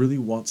Republican who really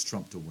wants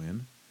Trump to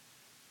win,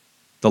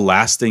 the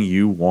last thing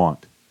you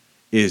want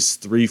is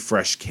 3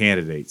 fresh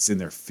candidates in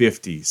their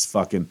 50s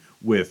fucking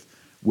with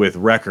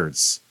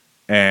records.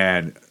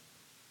 And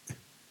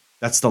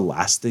that's the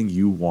last thing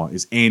you want,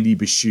 is Andy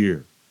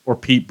Beshear or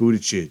Pete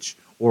Buttigieg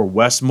or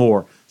Wes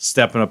Moore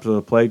stepping up to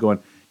the plate going,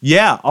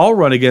 yeah, I'll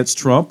run against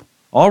Trump.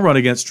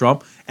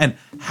 And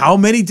how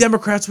many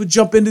Democrats would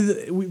jump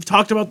into we've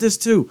talked about this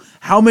too.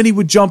 How many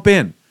would jump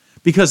in?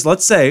 Because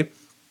let's say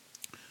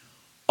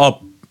a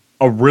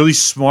really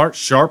smart,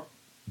 sharp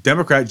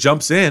Democrat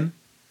jumps in.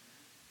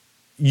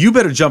 You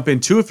better jump in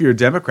too if you're a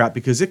Democrat,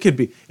 because it could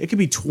be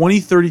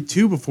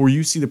 2032 before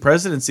you see the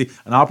presidency,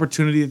 an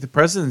opportunity at the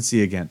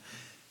presidency again.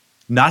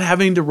 Not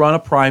having to run a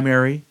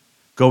primary,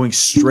 going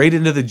straight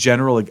into the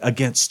general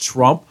against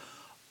Trump.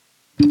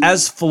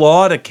 as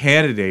flawed a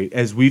candidate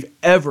as we've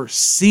ever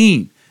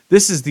seen.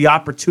 This is the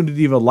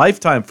opportunity of a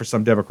lifetime for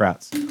some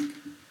Democrats.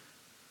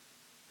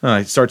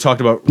 I start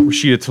talking about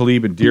Rashida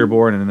Tlaib and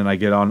Dearborn, and then I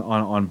get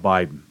on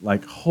Biden.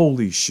 Like,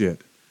 holy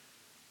shit.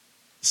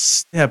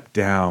 Step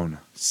down.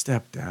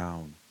 Step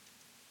down.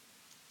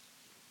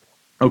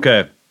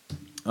 Okay.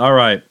 All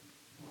right.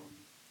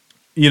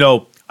 You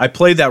know, I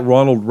played that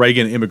Ronald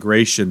Reagan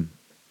immigration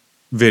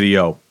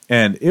video,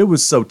 and it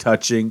was so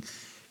touching.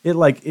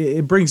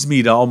 It brings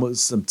me to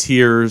almost some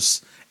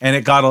tears, and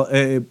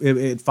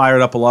it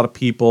fired up a lot of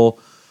people.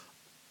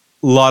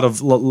 A lot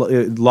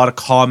of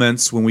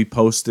comments when we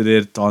posted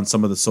it on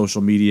some of the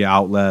social media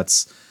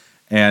outlets,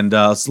 and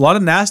a lot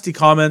of nasty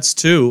comments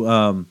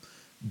too.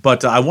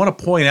 But I want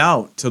to point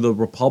out to the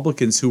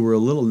Republicans who were a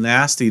little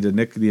nasty to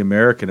Nick the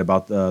American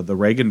about the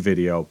Reagan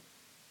video.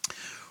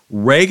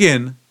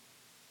 Reagan,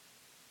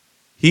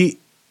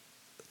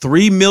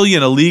 3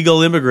 million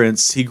illegal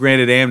immigrants he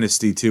granted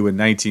amnesty to in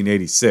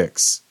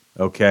 1986.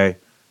 Okay,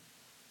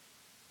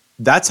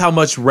 that's how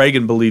much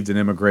Reagan believed in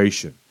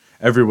immigration.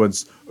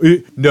 Everyone's,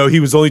 no,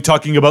 he was only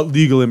talking about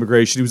legal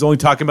immigration. He was only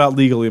talking about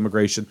legal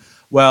immigration.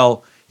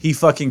 Well, he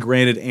fucking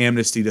granted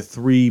amnesty to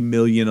 3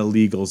 million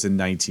illegals in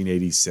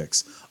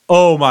 1986.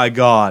 Oh my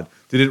God.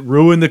 Did it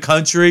ruin the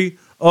country?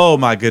 Oh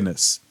my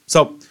goodness.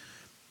 So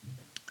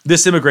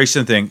this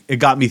immigration thing, it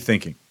got me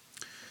thinking.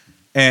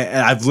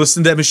 And I've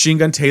listened to Machine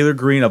Gun Taylor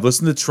Greene. I've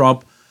listened to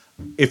Trump.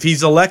 If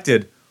he's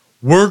elected,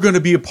 we're going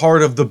to be a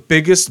part of the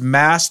biggest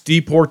mass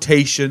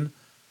deportation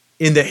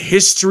in the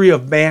history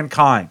of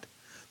mankind.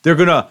 They're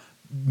going to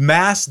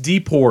mass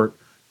deport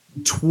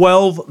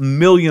 12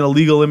 million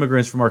illegal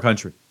immigrants from our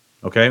country.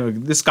 Okay?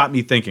 This got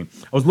me thinking.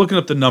 I was looking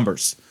up the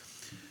numbers.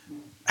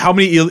 How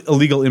many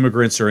illegal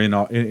immigrants are in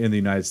the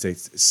United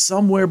States?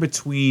 Somewhere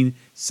between,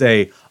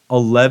 say,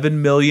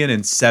 11 million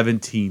and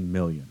 17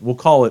 million. We'll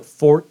call it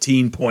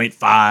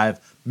 14.5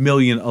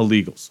 million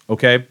illegals.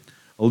 Okay?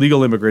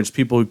 Illegal immigrants,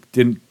 people who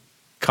didn't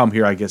come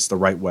here, I guess, the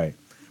right way.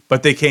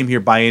 But they came here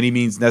by any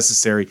means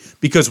necessary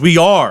because we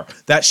are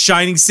that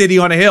shining city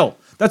on a hill.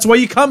 That's why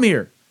you come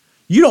here.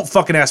 You don't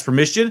fucking ask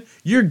permission.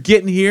 You're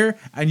getting here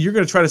and you're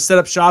going to try to set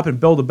up shop and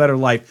build a better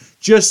life,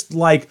 just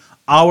like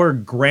our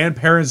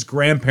grandparents'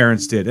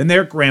 grandparents did and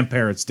their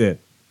grandparents did.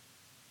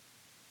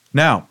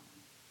 Now,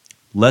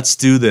 let's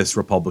do this,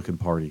 Republican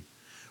Party.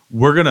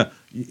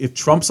 If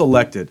Trump's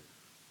elected,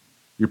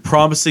 you're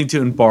promising to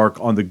embark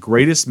on the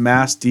greatest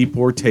mass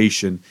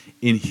deportation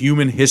in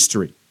human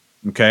history.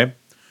 Okay?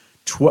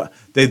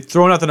 They've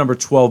thrown out the number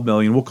 12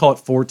 million. We'll call it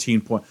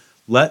 14 point.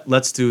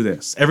 Let's do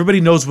this.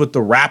 Everybody knows what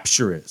the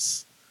rapture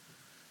is.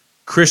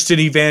 Christian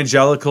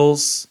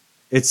evangelicals,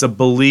 it's a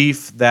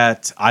belief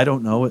that, I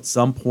don't know, at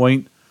some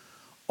point,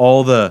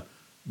 all the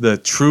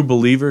true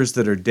believers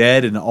that are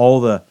dead and all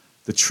the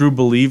true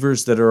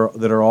believers that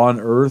are on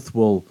earth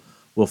will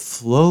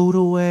float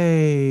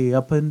away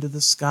up into the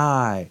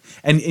sky.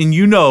 And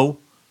you know,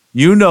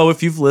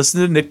 if you've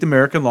listened to Nick the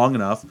American long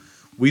enough,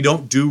 we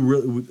don't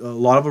do a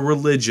lot of a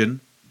religion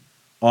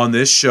on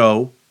this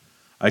show.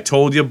 I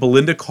told you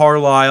Belinda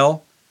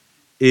Carlisle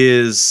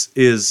is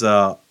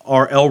our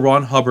L.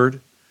 Ron Hubbard.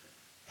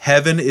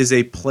 Heaven is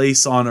a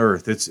place on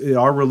earth. It's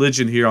our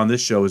religion here on this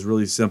show is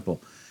really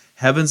simple.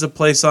 Heaven's a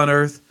place on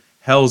earth.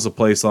 Hell's a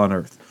place on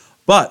earth.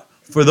 But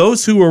for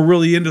those who are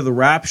really into the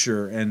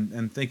rapture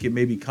and think it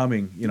may be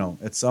coming,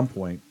 at some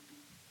point,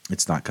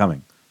 it's not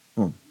coming.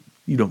 Well,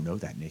 you don't know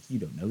that, Nick. You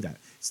don't know that.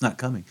 It's not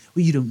coming.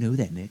 Well, you don't know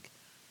that, Nick.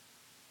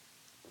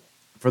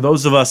 For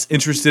those of us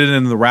interested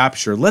in the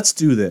rapture, let's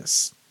do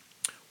this.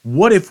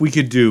 What if we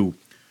could do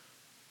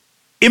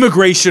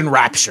immigration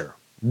rapture,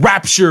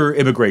 rapture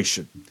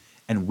immigration,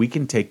 and we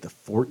can take the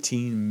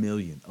 14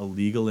 million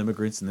illegal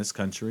immigrants in this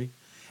country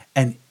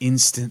and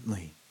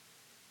instantly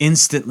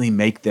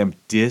make them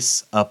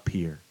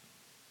disappear?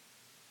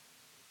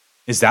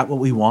 Is that what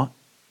we want?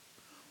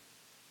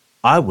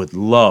 I would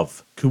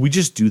love, could we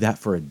just do that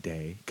for a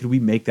day? Could we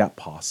make that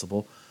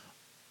possible?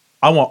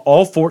 I want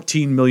all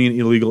 14 million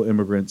illegal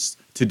immigrants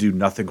to do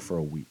nothing for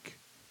a week.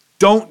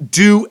 Don't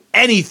do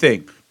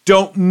anything.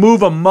 Don't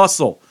move a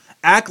muscle.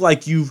 Act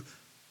like you've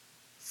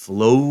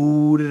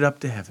floated up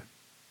to heaven.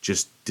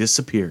 Just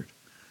disappeared.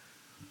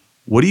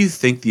 What do you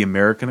think the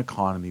American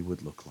economy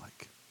would look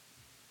like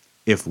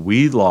if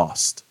we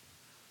lost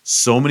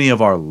so many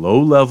of our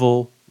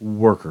low-level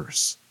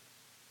workers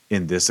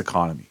in this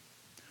economy?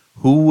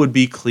 Who would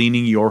be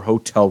cleaning your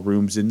hotel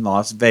rooms in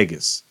Las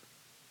Vegas?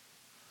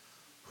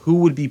 Who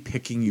would be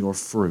picking your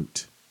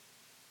fruit?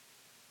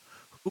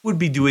 Who would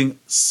be doing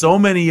so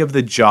many of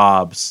the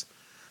jobs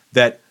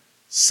that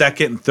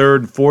second and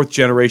third and fourth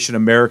generation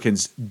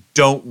Americans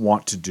don't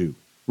want to do,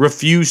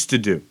 refuse to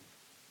do?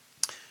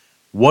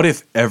 What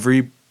if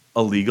every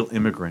illegal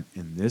immigrant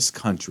in this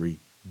country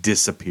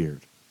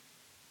disappeared?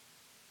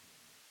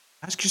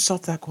 Ask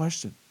yourself that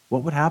question.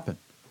 What would happen?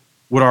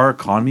 Would our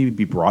economy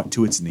be brought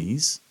to its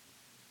knees?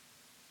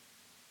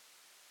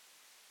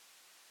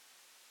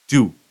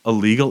 Do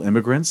illegal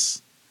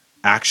immigrants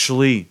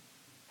actually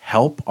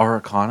help our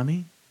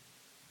economy?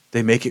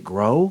 They make it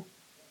grow?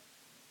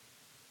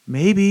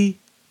 maybe.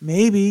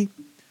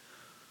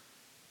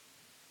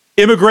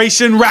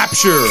 Immigration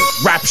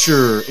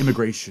rapture,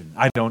 immigration.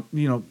 I don't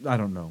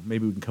know.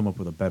 Maybe we can come up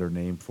with a better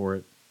name for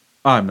it.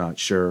 I'm not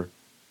sure.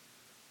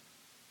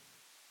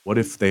 What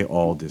if they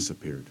all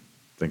disappeared?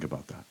 Think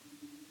about that.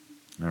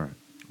 All right.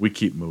 We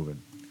keep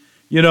moving.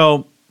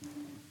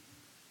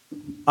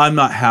 I'm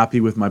not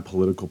happy with my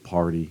political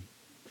party.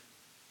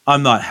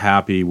 I'm not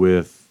happy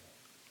with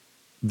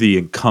the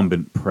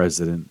incumbent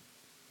president.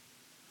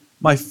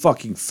 My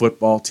fucking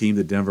football team,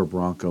 the Denver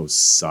Broncos,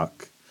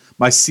 suck.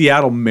 My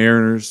Seattle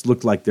Mariners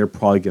look like they're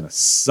probably going to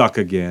suck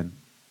again.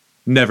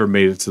 Never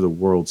made it to the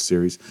World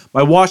Series.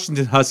 My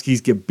Washington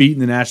Huskies get beat in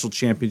the national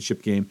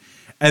championship game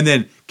and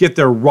then get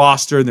their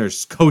roster and their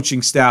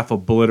coaching staff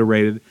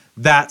obliterated.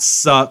 That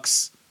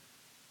sucks.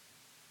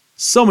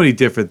 So many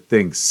different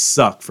things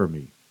suck for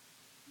me.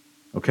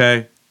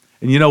 Okay?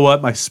 And you know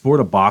what? My sport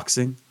of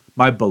boxing,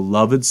 my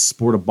beloved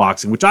sport of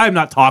boxing, which I have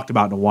not talked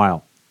about in a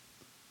while,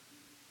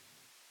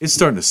 it's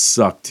starting to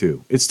suck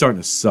too. HBO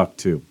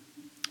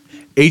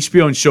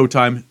and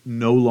Showtime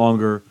no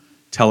longer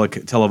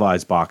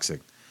televise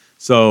boxing.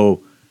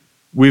 So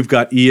we've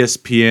got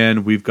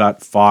ESPN, we've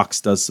got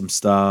Fox does some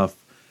stuff.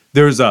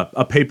 There's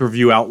a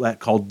pay-per-view outlet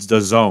called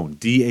DAZN,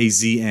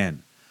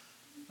 D-A-Z-N.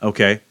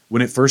 Okay?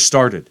 When it first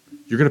started,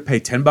 you're going to pay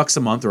 $10 a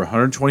month or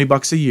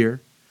 $120 a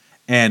year,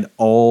 and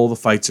all the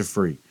fights are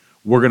free.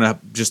 We're going to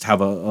just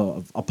have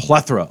a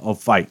plethora of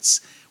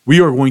fights. We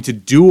are going to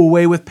do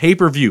away with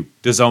pay-per-view,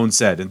 DAZN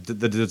said, and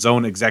the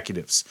DAZN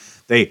executives.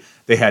 They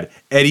had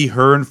Eddie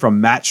Hearn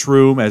from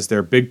Matchroom as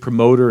their big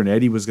promoter, and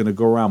Eddie was going to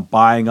go around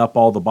buying up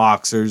all the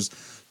boxers,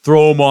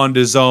 throw them on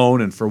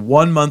DAZN, and for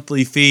one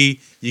monthly fee,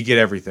 you get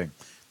everything.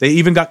 They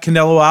even got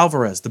Canelo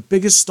Alvarez, the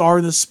biggest star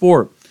in the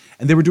sport,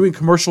 and they were doing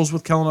commercials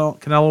with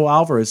Canelo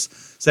Alvarez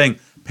saying,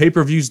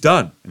 pay-per-view's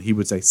done. And he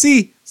would say,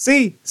 see,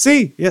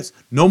 yes,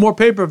 no more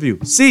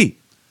pay-per-view, see.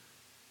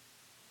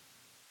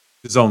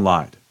 DAZN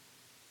lied.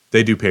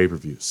 They do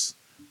pay-per-views.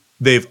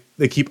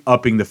 They keep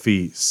upping the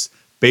fees.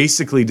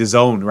 Basically,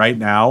 DAZN right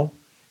now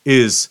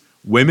is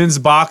women's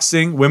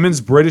boxing,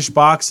 women's British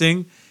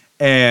boxing,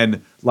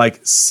 and like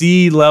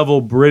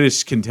C-level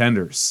British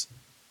contenders.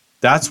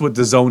 That's what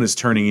DAZN is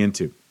turning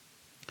into.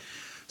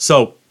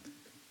 So,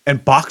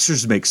 and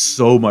boxers make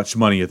so much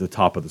money at the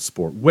top of the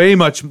sport. Way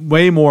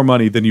more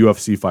money than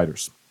UFC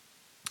fighters.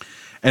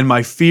 And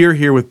my fear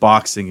here with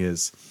boxing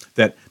is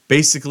that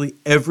basically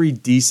every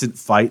decent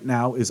fight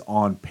now is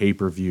on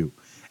pay-per-view.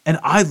 And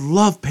I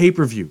love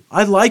pay-per-view.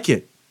 I like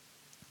it.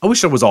 I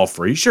wish it was all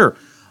free. Sure,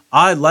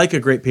 I like a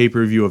great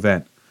pay-per-view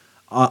event.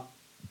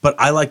 But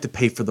I like to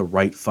pay for the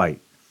right fight.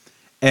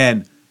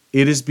 And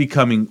it is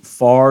becoming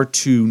far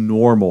too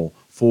normal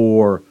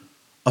for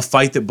a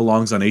fight that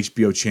belongs on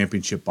HBO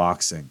Championship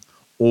Boxing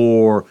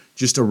or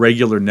just a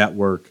regular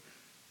network.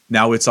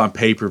 Now it's on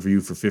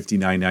pay-per-view for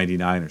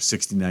 $59.99 or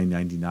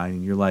 $69.99.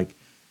 And you're like,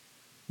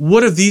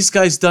 what have these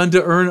guys done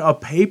to earn a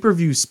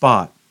pay-per-view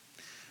spot?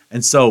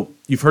 And so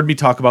you've heard me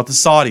talk about the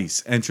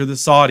Saudis. Enter the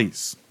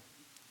Saudis.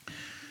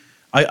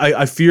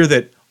 I fear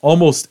that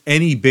almost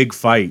any big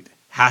fight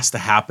has to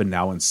happen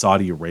now in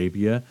Saudi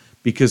Arabia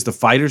because the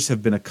fighters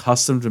have been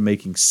accustomed to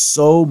making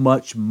so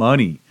much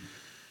money.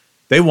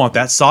 They want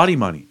that Saudi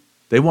money.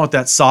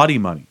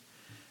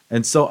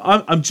 And so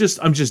I'm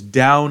just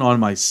down on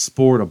my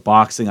sport of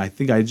boxing. I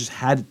think I just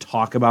had to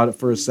talk about it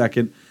for a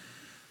second.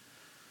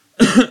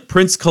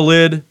 Prince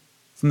Khalid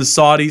from the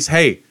Saudis,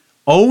 hey,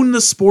 own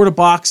the sport of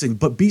boxing,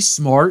 but be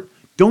smart.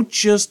 Don't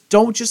just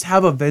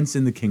have events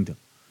in the kingdom.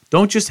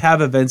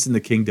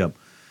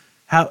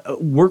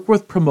 Work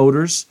with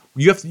promoters.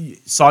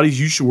 Saudis,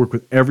 you should work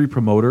with every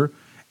promoter,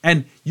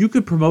 and you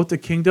could promote the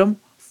kingdom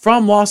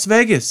from Las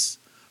Vegas,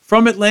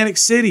 from Atlantic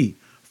City,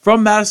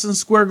 from Madison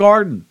Square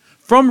Garden,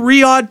 from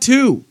Riyadh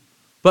too.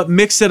 But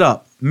mix it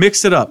up.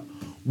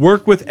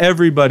 Work with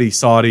everybody,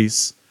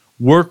 Saudis.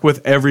 Work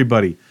with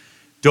everybody.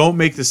 Don't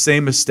make the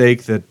same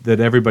mistake that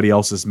everybody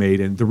else has made.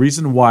 And the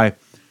reason why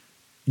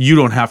you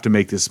don't have to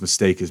make this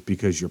mistake is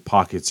because your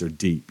pockets are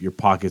deep.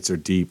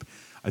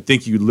 I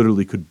think you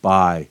literally could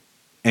buy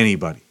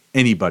anybody.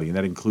 And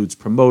that includes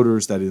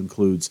promoters, that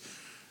includes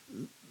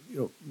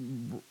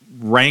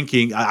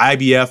ranking,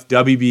 IBF,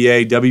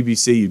 WBA,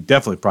 WBC. You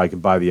definitely probably can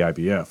buy the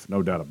IBF,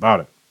 no doubt about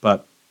it.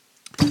 But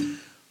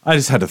I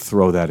just had to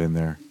throw that in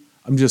there.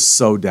 I'm just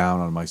so down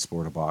on my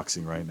sport of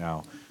boxing right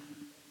now.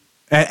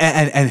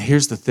 And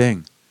here's the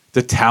thing.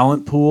 The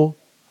talent pool,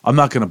 I'm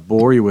not going to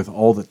bore you with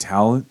all the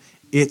talent.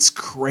 It's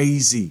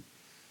crazy.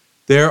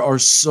 There are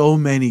so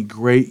many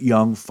great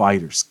young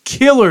fighters,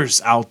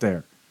 killers out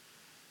there.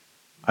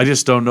 I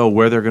just don't know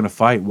where they're going to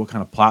fight, what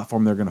kind of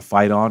platform they're going to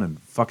fight on, and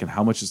fucking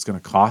how much it's going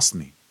to cost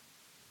me.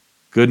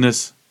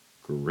 Goodness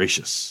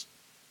gracious.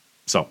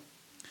 So,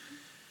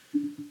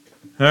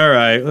 all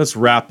right, let's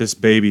wrap this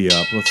baby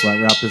up.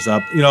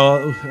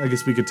 I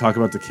guess we could talk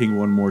about the king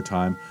one more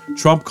time.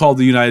 Trump called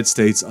the United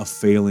States a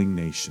failing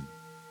nation.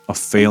 A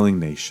failing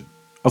nation.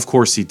 Of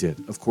course he did.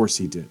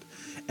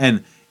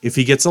 And if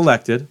he gets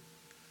elected,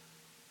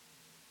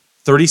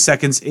 30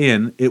 seconds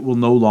in, it will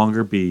no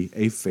longer be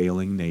a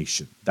failing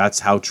nation. That's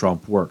how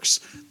Trump works.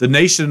 The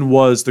nation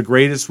was the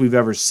greatest we've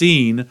ever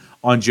seen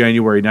on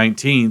January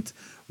 19th.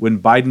 When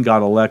Biden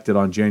got elected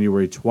on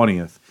January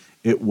 20th,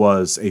 it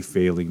was a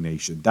failing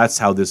nation. That's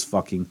how this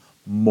fucking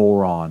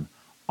moron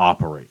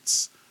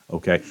operates.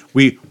 Okay?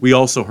 We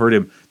also heard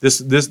him.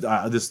 This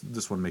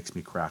one makes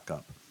me crack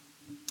up.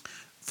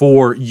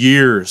 For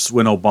years,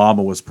 when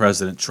Obama was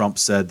president, Trump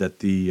said that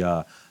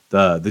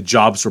the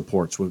jobs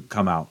reports would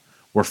come out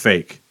were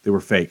fake. They were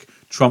fake.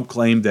 Trump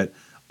claimed that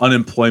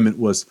unemployment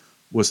was.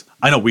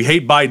 I know we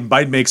hate Biden.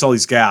 Biden makes all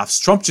these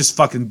gaffes. Trump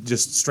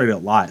just straight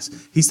out lies.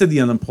 He said the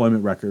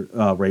unemployment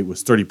rate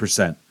was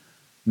 30%,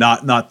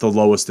 not the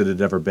lowest it had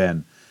ever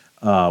been.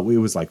 It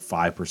was like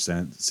 5%,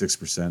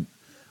 6%.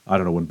 I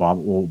don't know when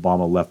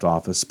Obama left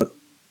office, but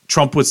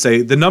Trump would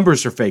say the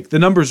numbers are fake. The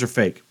numbers are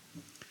fake.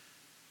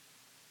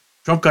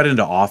 Trump got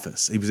into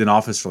office. He was in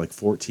office for like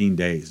 14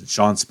 days.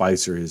 Sean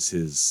Spicer is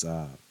his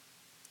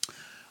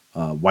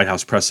White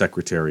House press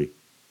secretary.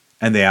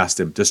 And they asked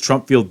him, does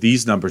Trump feel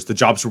these numbers? The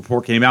jobs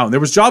report came out and there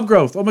was job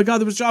growth. Oh my God,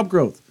 there was job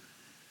growth.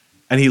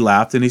 And he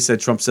laughed and he said,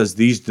 Trump says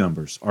these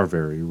numbers are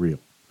very real.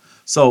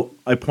 So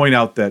I point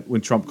out that when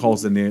Trump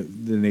calls the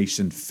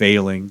nation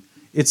failing,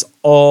 it's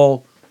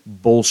all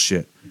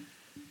bullshit.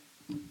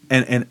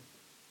 And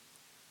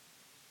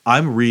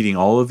I'm reading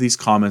all of these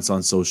comments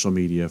on social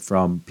media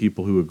from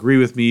people who agree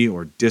with me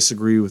or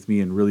disagree with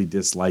me and really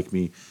dislike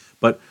me.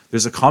 But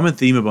there's a common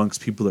theme amongst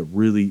people that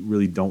really,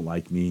 really don't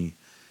like me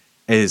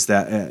is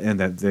that, and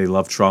that they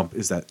love Trump,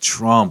 is that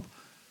Trump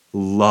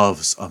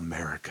loves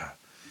America.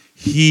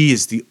 He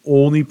is the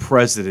only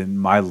president in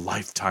my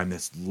lifetime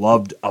that's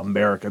loved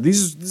America.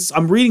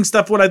 I'm reading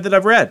stuff that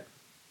I've read.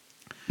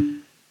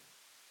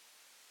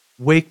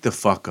 Wake the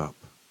fuck up.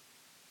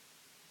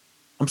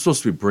 I'm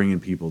supposed to be bringing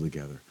people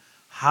together.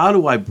 How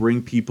do I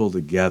bring people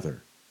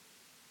together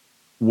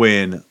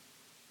when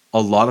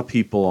a lot of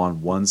people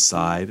on one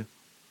side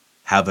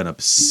have an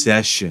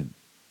obsession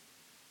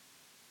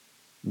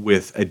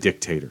with a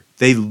dictator?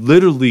 They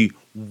literally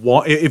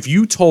want, if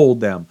you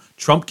told them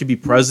Trump could be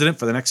president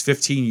for the next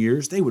 15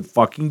 years, they would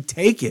fucking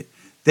take it.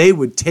 They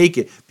would take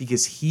it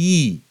because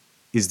he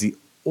is the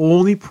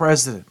only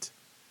president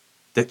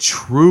that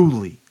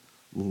truly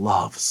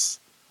loves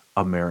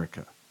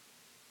America.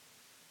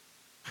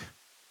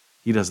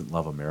 He doesn't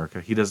love America.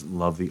 He doesn't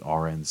love the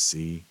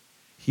RNC.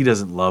 He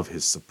doesn't love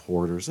his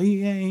supporters.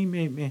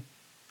 He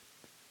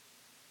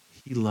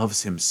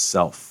loves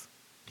himself.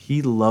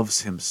 He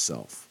loves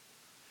himself.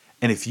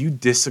 And if you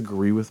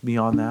disagree with me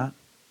on that,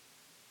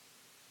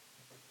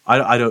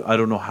 I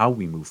don't know how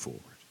we move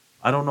forward.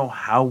 I don't know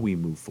how we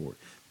move forward.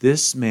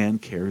 This man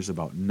cares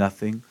about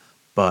nothing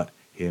but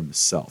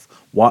himself.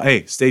 Why?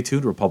 Hey, stay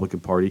tuned, Republican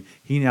Party.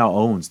 He now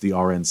owns the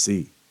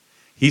RNC.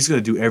 He's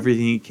going to do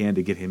everything he can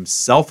to get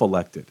himself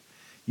elected.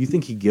 You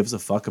think he gives a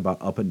fuck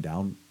about up and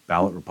down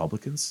ballot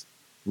Republicans?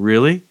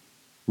 Really?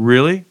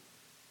 Really?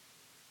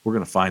 We're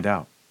going to find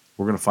out.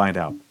 We're going to find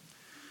out.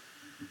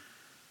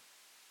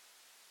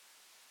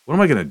 What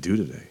am I going to do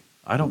today?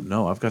 I don't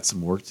know. I've got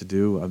some work to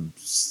do. I'm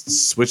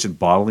switching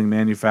bottling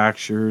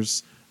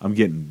manufacturers. I'm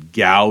getting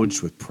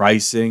gouged with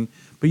pricing.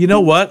 But you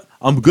know what?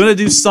 I'm going to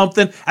do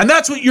something, and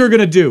that's what you're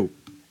going to do.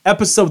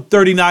 Episode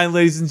 39,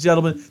 ladies and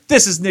gentlemen.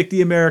 This is Nick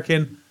the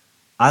American.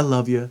 I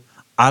love you.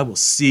 I will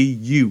see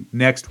you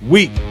next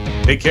week.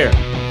 Take care.